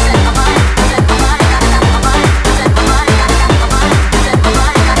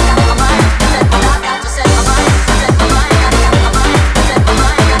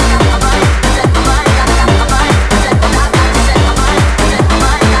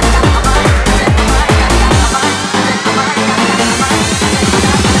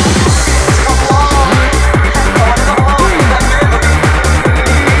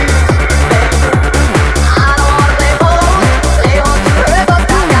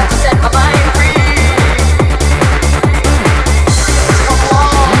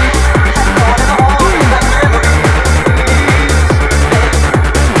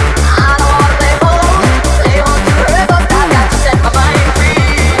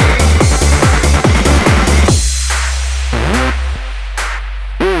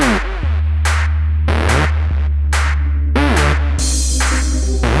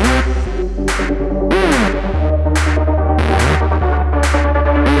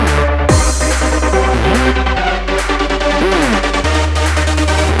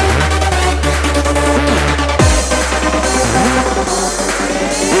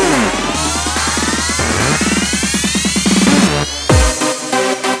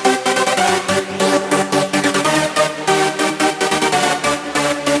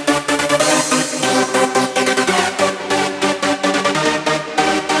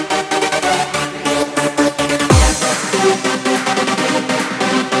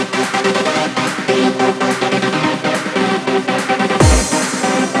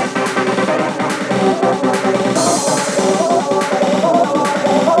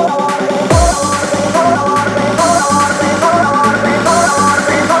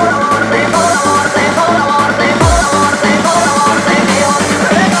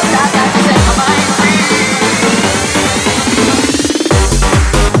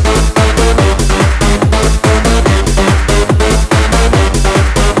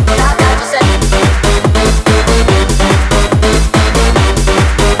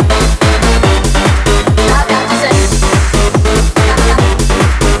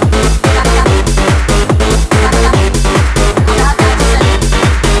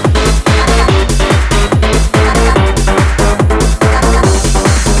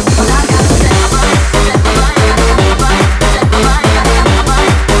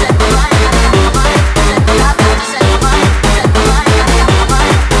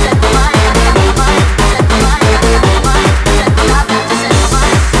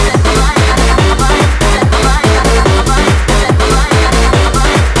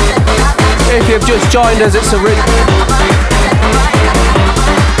 If you've just joined us,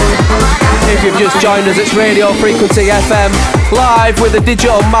 it's Radio Frequency FM, live with the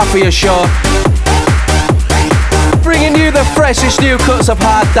Digital Mafia show, bringing you the freshest new cuts of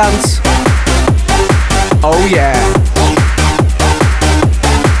hard dance. Oh yeah.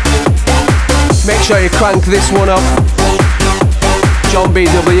 Make sure you crank this one up. John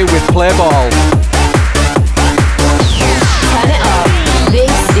BW with Play Ball. Turn it up.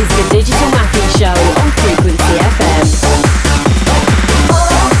 This is the Digital Mafia show on Frequency FM.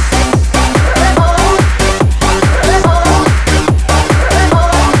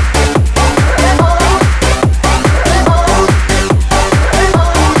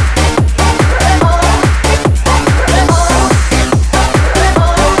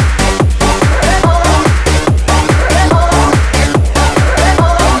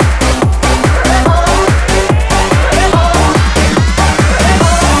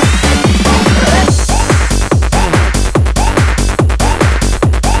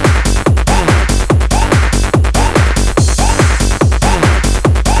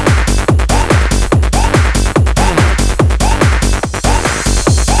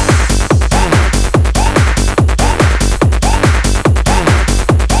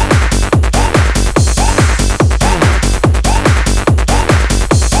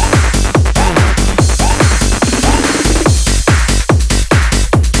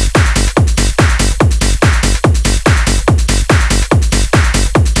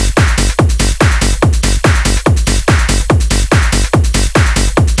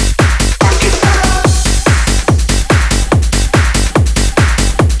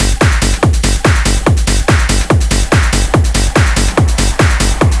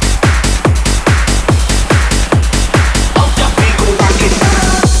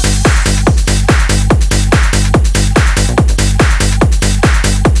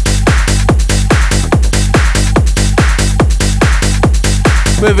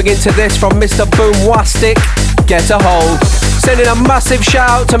 Moving into this from Mr. Boomwastic, Get a Hold. Sending a massive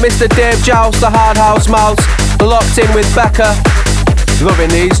shout to Mr. Dave Joust, the Hard House Mouse, locked in with Becca. Loving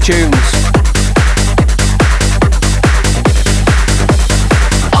these tunes.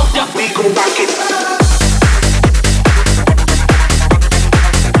 We gon' rock it.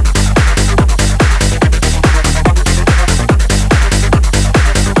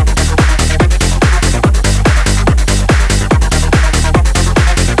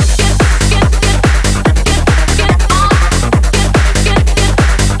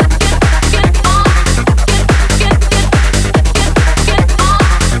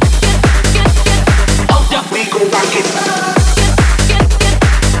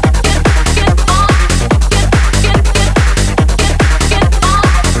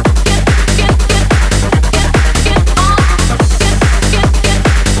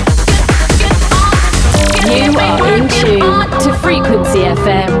 Frequency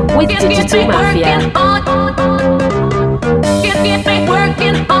FM with Digital Mafia. Get me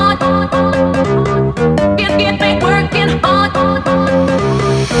working hard. Get me working hard.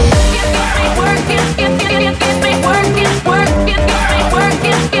 Get me working. Get me working. Work. Get me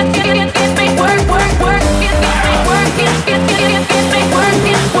working. Get me work. Work. Get me working. Get me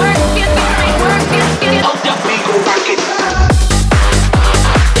working. Work. Get me working. Hold up, we gon' rock it.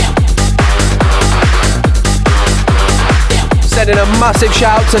 Sending a massive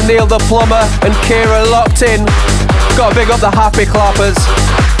shout to Neil the Plumber and Kira locked in. Gotta big up the happy clappers.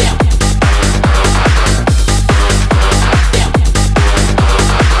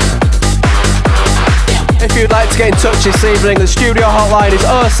 If you'd like to get in touch this evening, the studio hotline is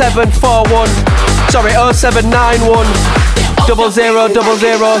 0791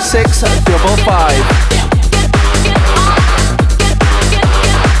 000655.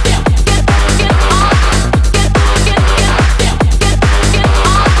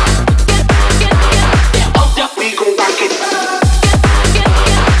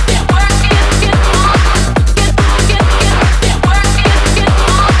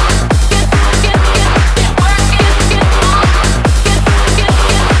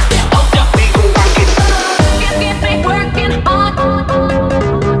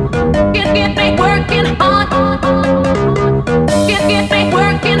 Working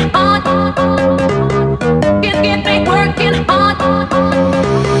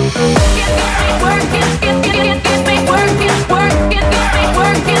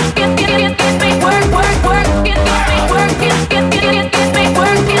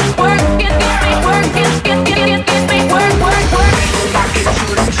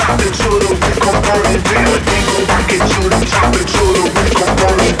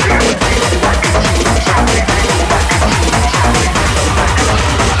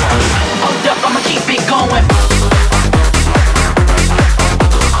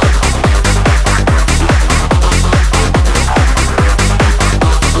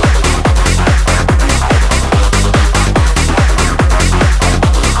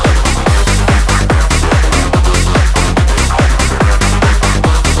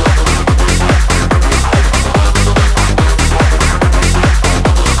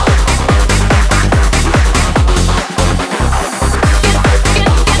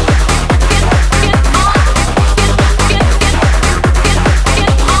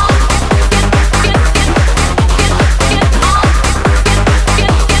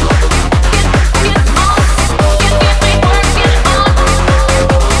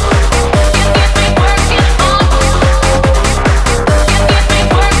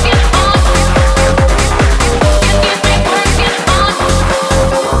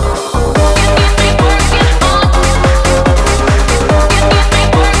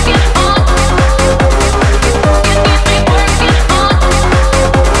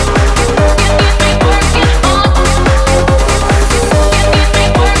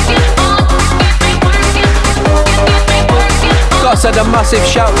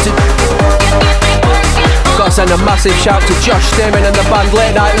send a massive shout to Josh Damon and the band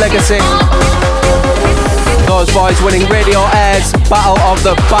Late Night Legacy. Those boys winning Radio Air's Battle of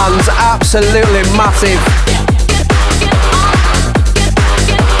the Bands, absolutely massive.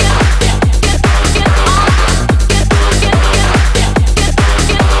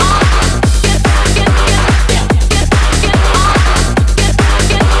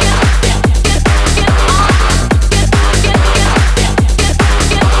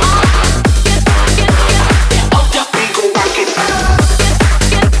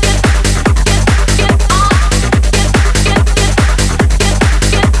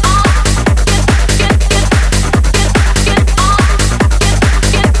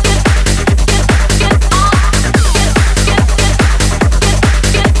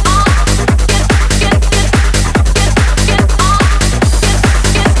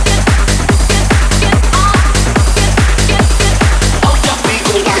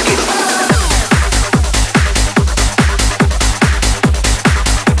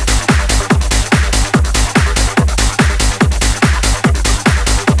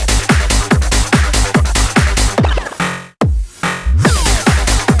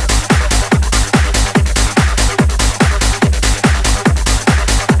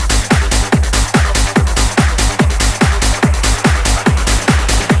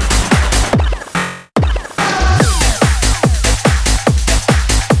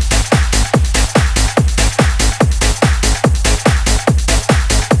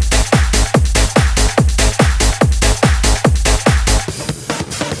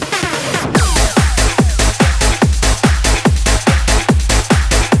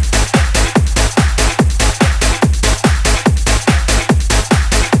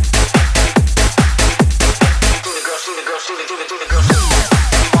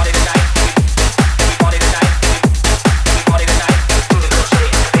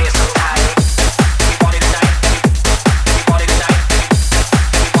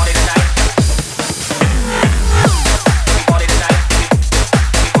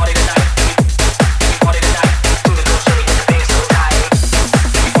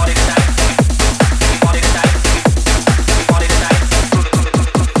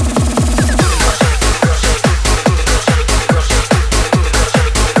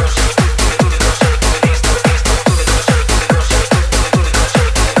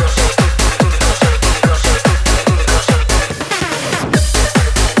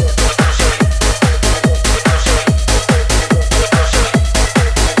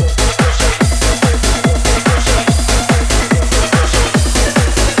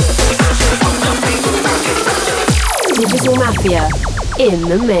 Mafia in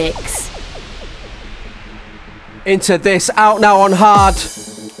the mix. Into this, out now on Hard.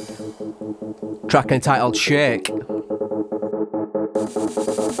 Track entitled Shake.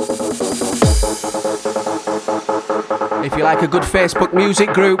 If you like a good Facebook music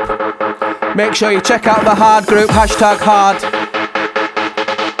group, make sure you check out the Hard group, hashtag Hard.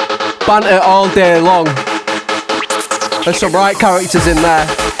 Banter all day long. There's some right characters in there.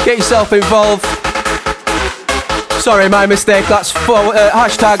 Get yourself involved. Sorry, my mistake, that's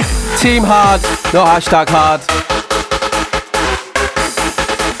hashtag Team Hard, not hashtag Hard.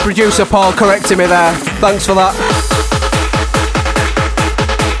 Producer Paul correcting me there, thanks for that.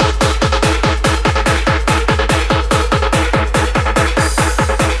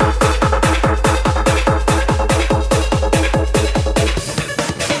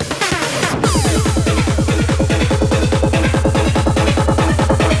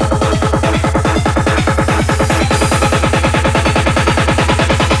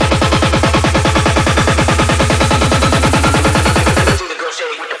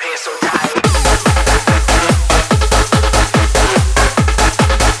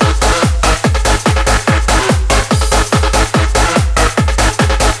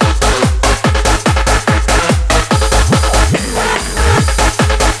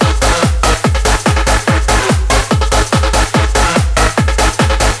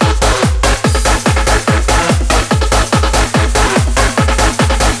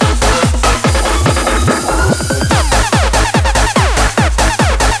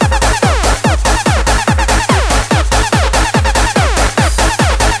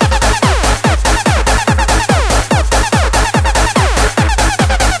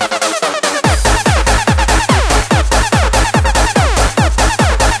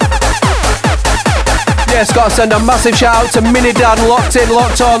 Yes, gotta send a massive shout out to Mini Dan, locked in,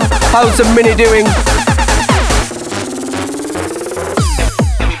 locked on. How's the Mini doing?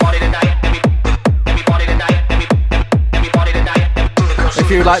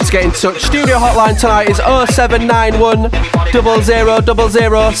 If you'd like to get in touch, studio hotline tonight is 0791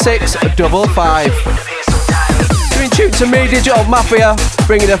 0000655. You're in tune to me, Digital Mafia,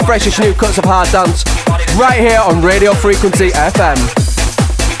 bringing the freshest new cuts of hard dance right here on Radio Frequency FM.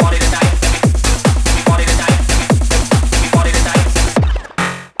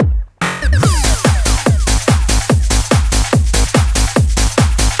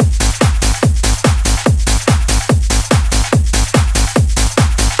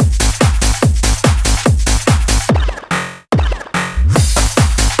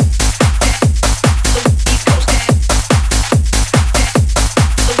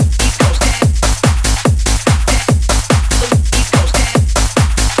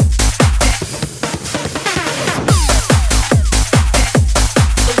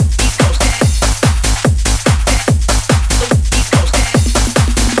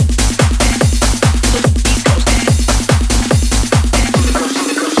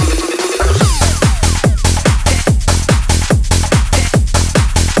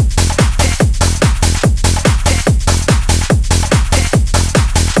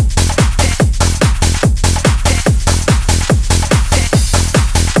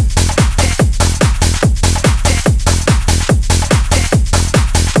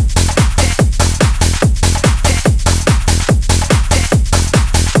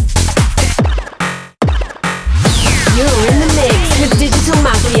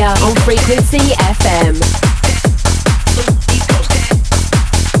 Frequency FM.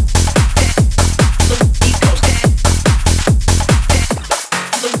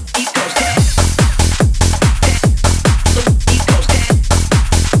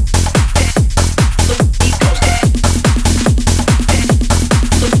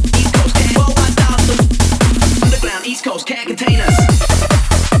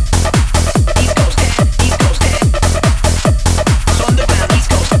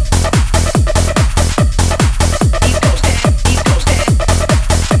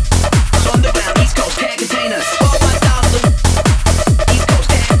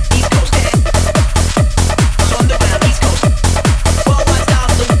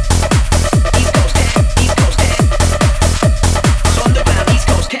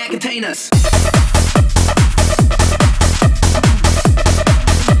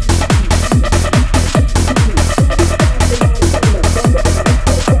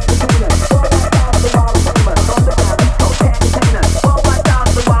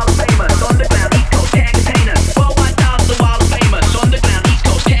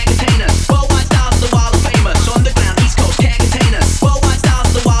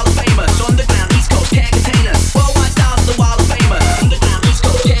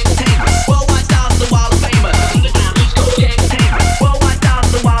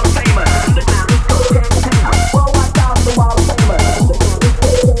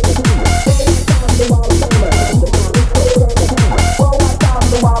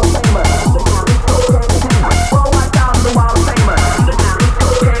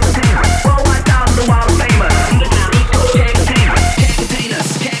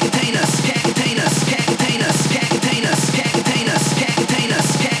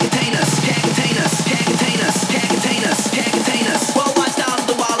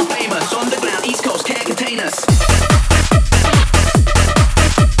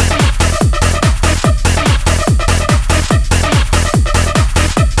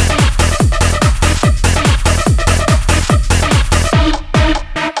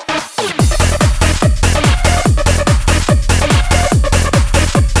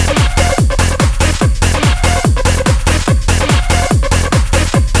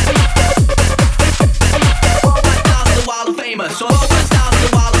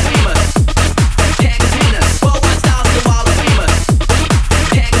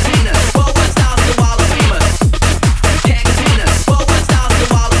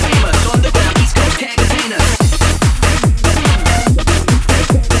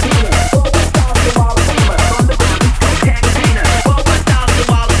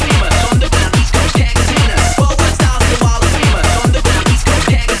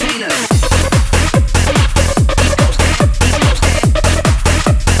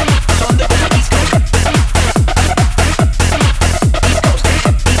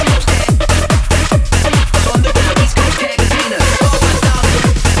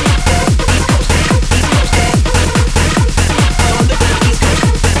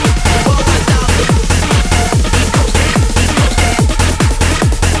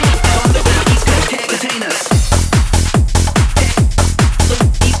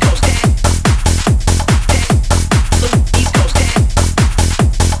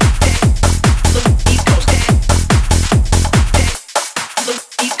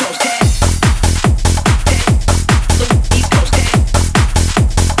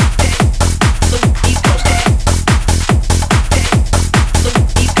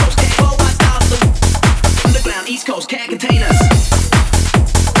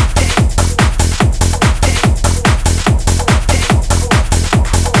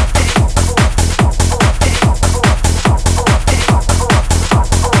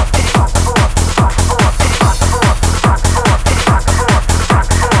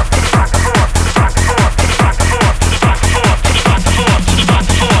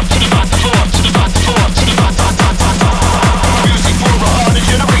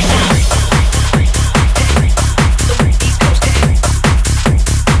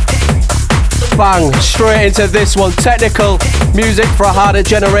 bang, straight into this one. Technical music for a harder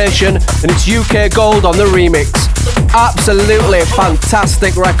generation, and it's UK Gold on the remix. Absolutely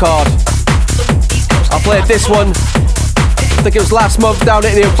fantastic record. I played this one, I think it was last month down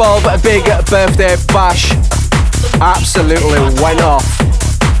at the Evolve at a big birthday bash. Absolutely went off.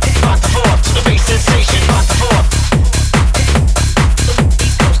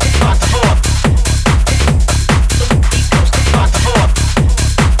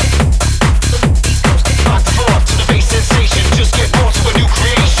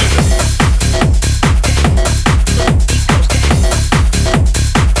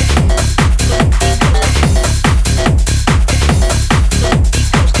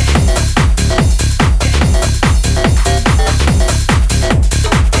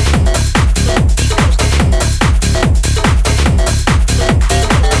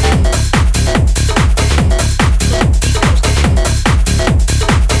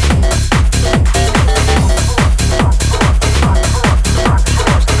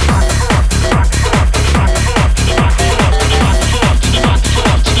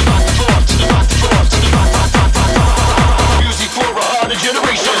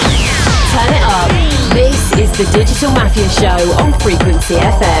 The Digital Mafia Show on Frequency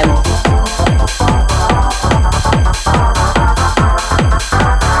FM.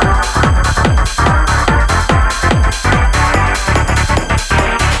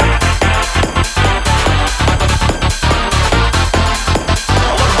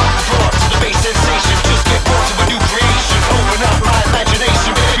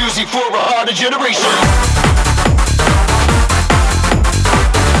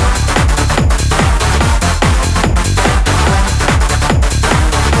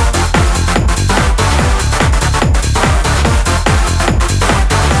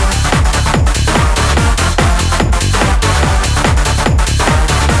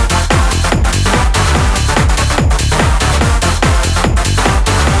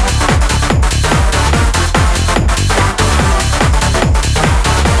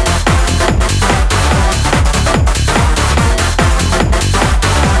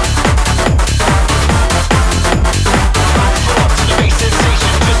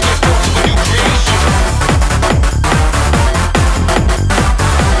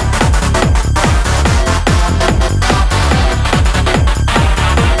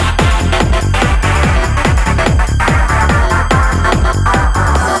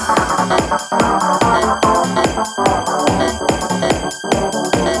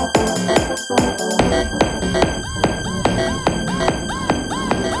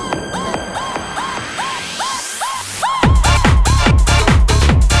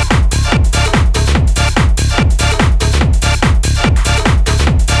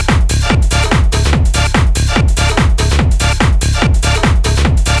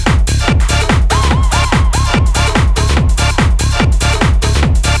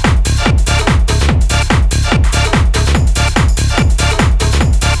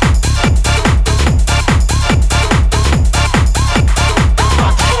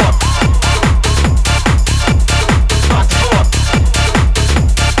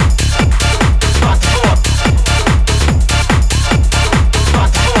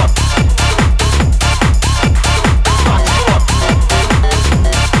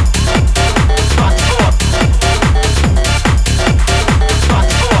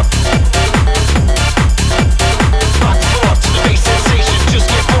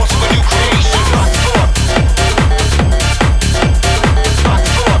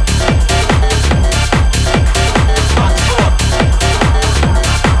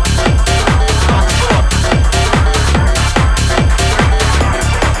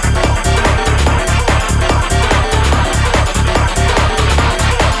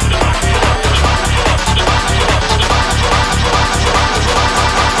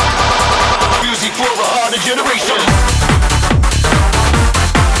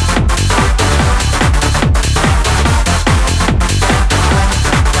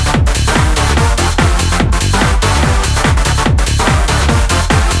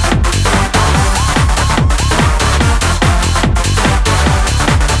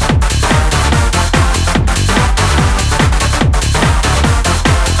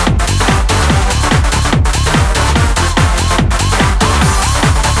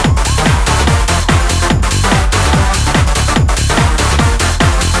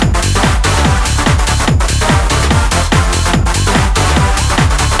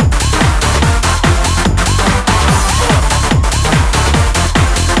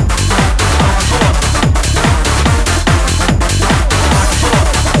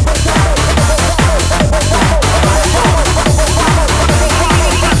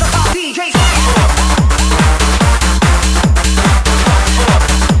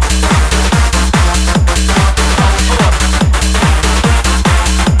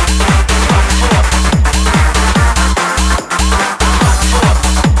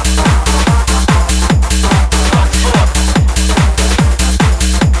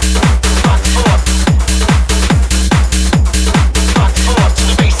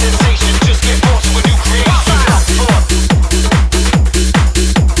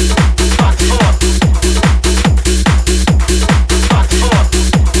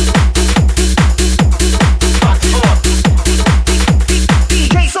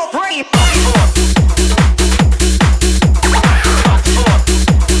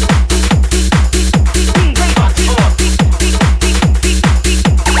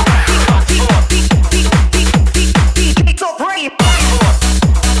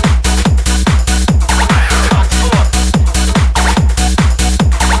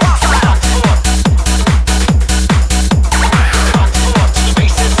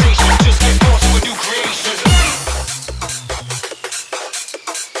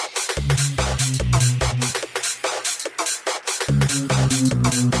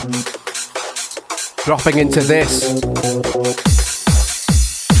 dropping into this.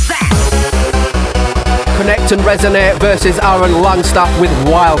 Connect and Resonate versus Aaron Langstaff with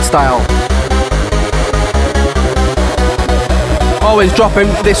Wild Style. Always dropping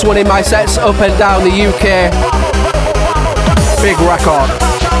this one in my sets up and down the UK. Big record.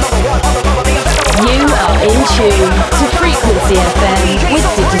 You are in tune to Frequency FM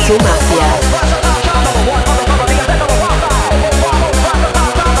with Digital Mafia.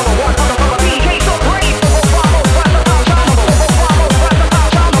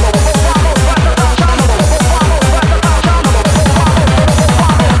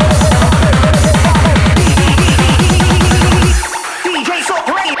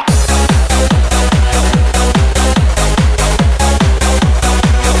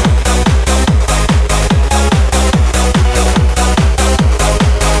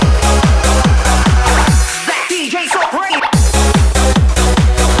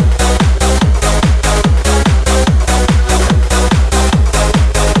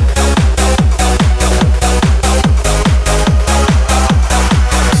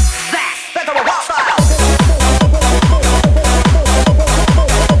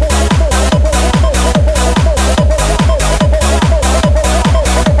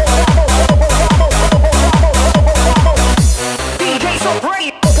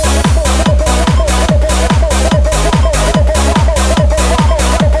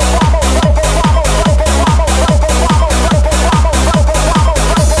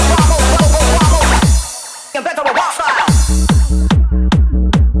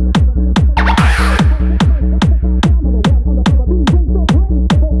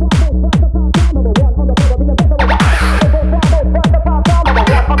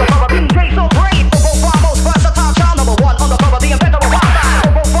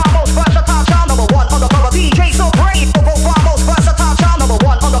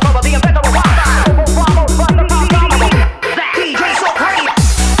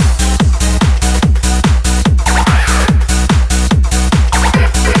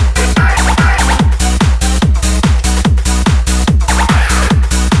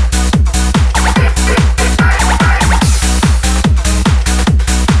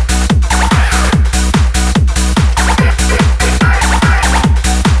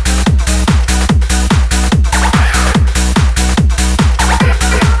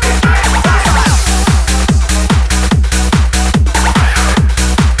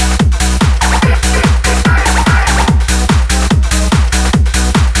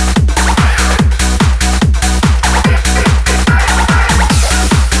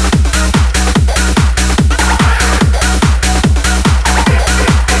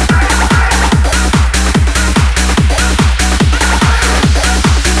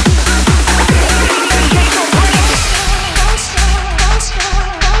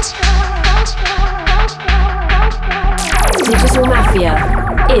 Mafia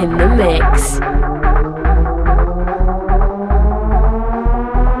in the mix.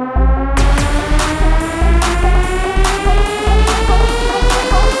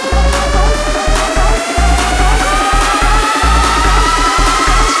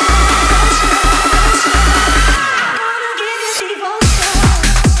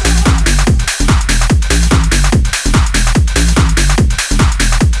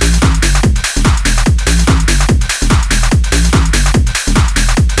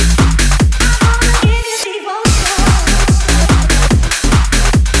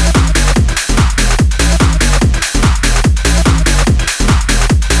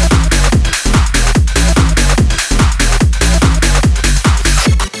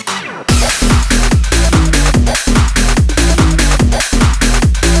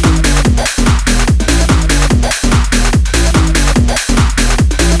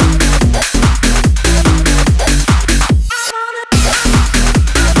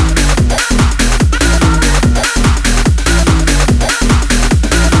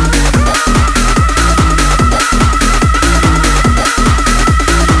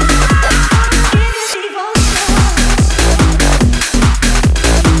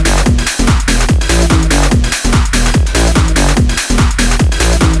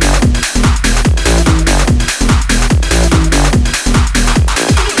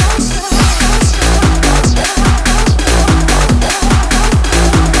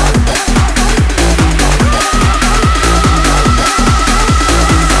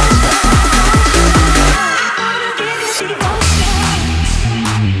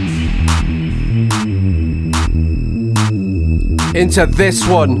 Into this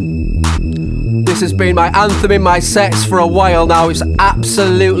one. This has been my anthem in my sets for a while now. It's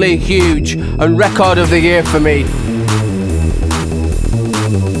absolutely huge and record of the year for me.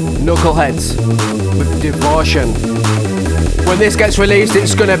 Knuckleheads with Devotion. When this gets released,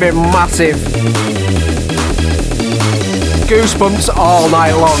 it's gonna be massive. Goosebumps all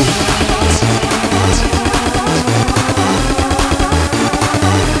night long.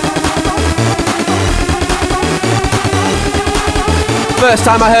 First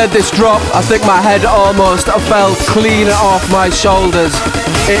time I heard this drop, I think my head almost fell clean off my shoulders.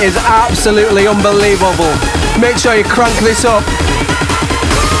 It is absolutely unbelievable. Make sure you crank this up.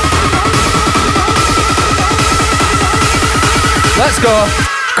 Let's go.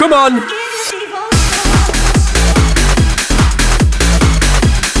 Come on.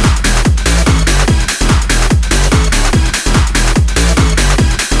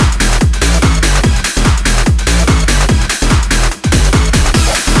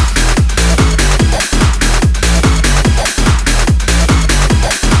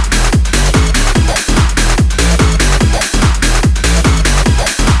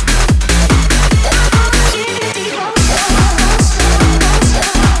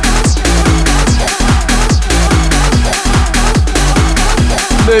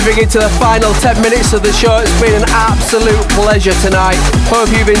 Moving into the final 10 minutes of the show, it's been an absolute pleasure tonight. Hope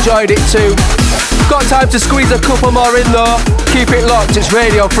you've enjoyed it too. Got time to squeeze a couple more in though. Keep it locked, it's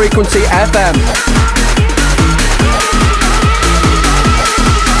Radio Frequency FM.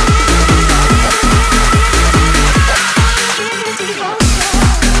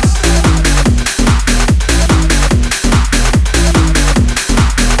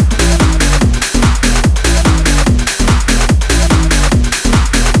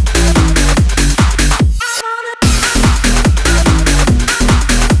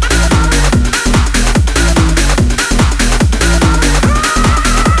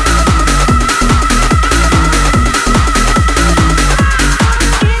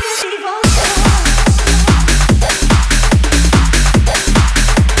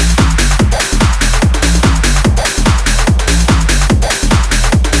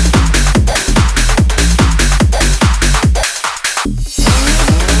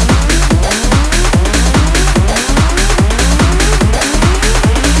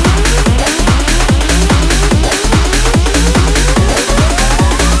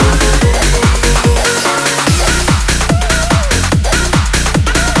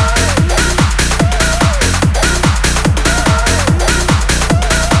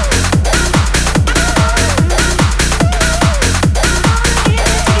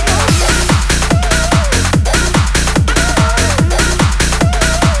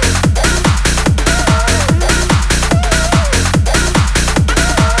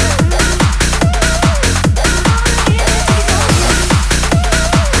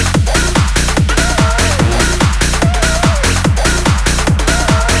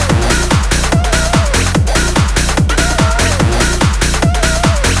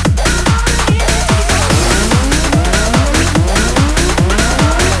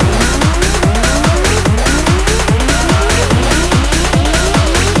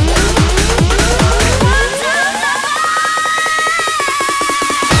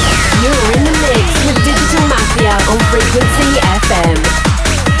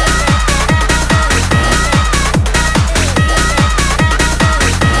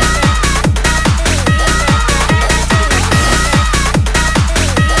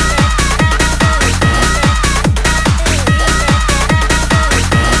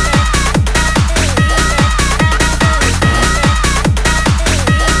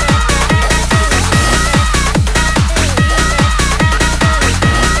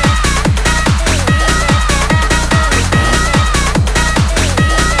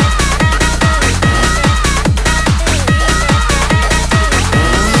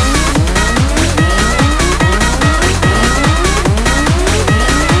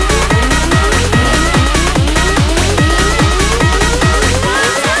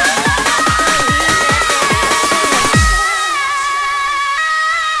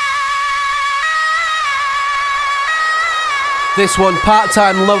 This one,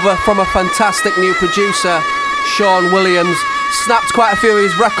 Part-Time Lover, from a fantastic new producer, Sean Williams. Snapped quite a few of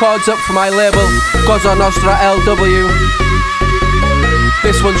his records up for my label, Cosa Nostra LW.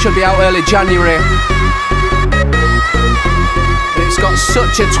 This one should be out early January. It's got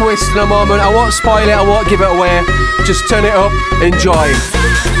such a twist in a moment. I won't spoil it, I won't give it away. Just turn it up, enjoy.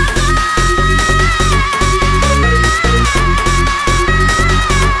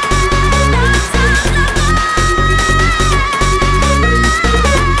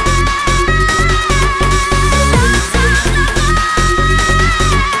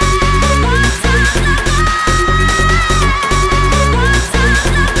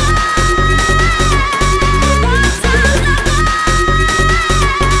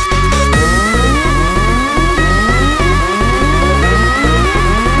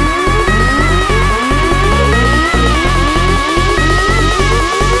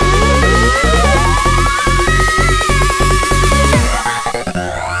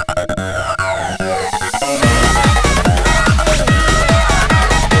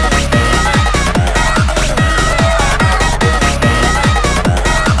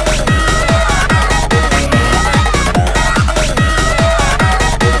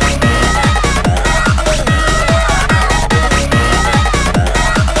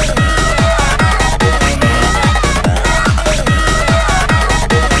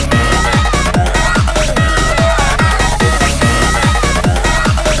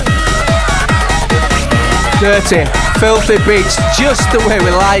 Dirty, filthy beats, just the way we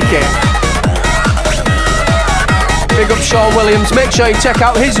like it. Big up Sean Williams. Make sure you check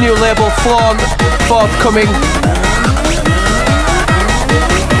out his new label, Fawn, forthcoming.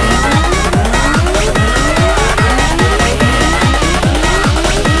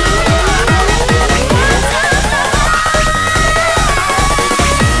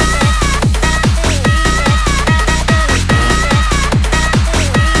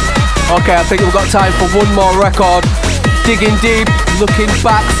 Okay, I think we've got time for one more record. Digging deep, looking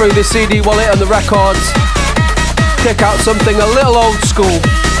back through the CD wallet and the records. Check out something a little old school,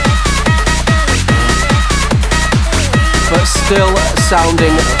 but still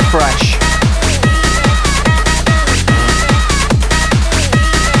sounding fresh.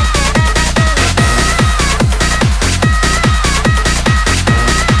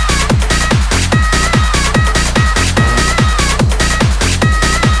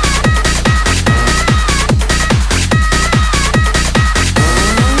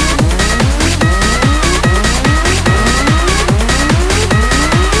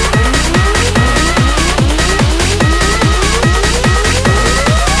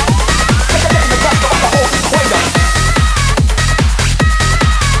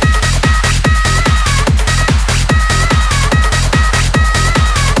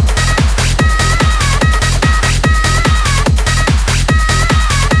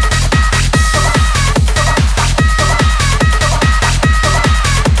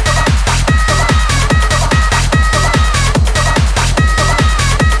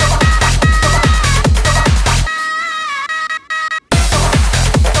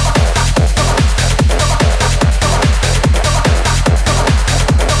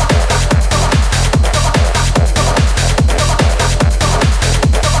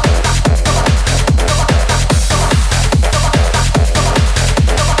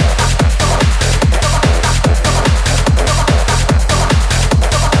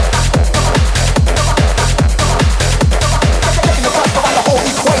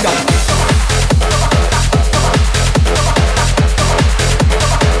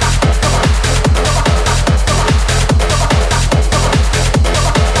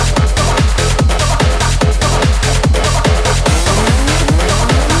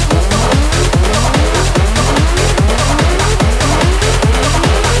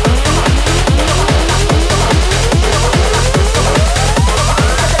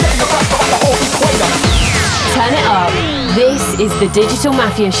 Is the Digital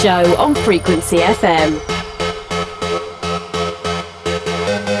Mafia Show on Frequency FM.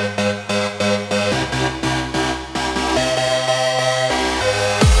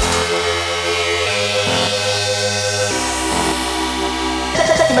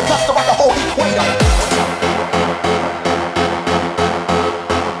 Taking the cluster around the whole equator.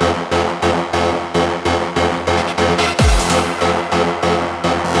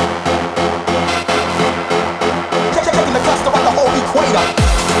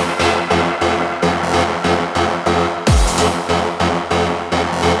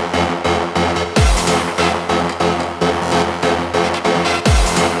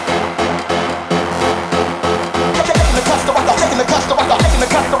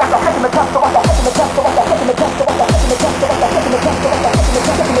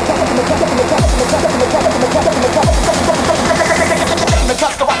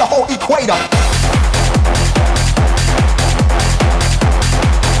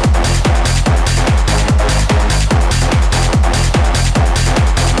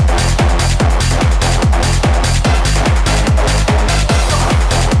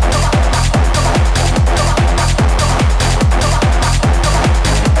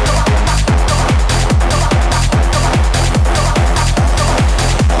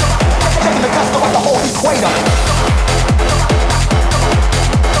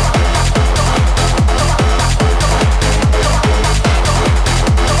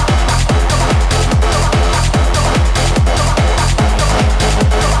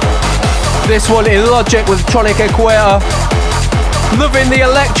 This one in Logic with Tronic Equator. Loving the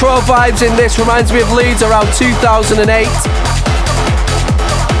electro vibes in this. Reminds me of Leeds around 2008.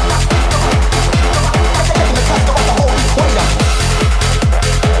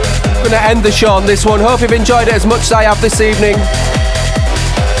 Gonna end the show on this one. Hope you've enjoyed it as much as I have this evening.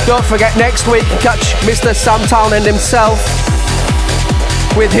 Don't forget, next week catch Mr. Sam Townend himself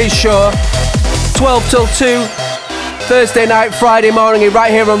with his show 12 till 2, Thursday night, Friday morning,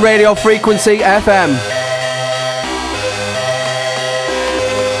 right here on Radio Frequency FM.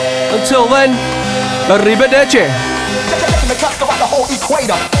 Until then, arrivederci. Taking the cluster around the whole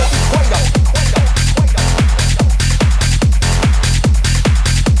equator.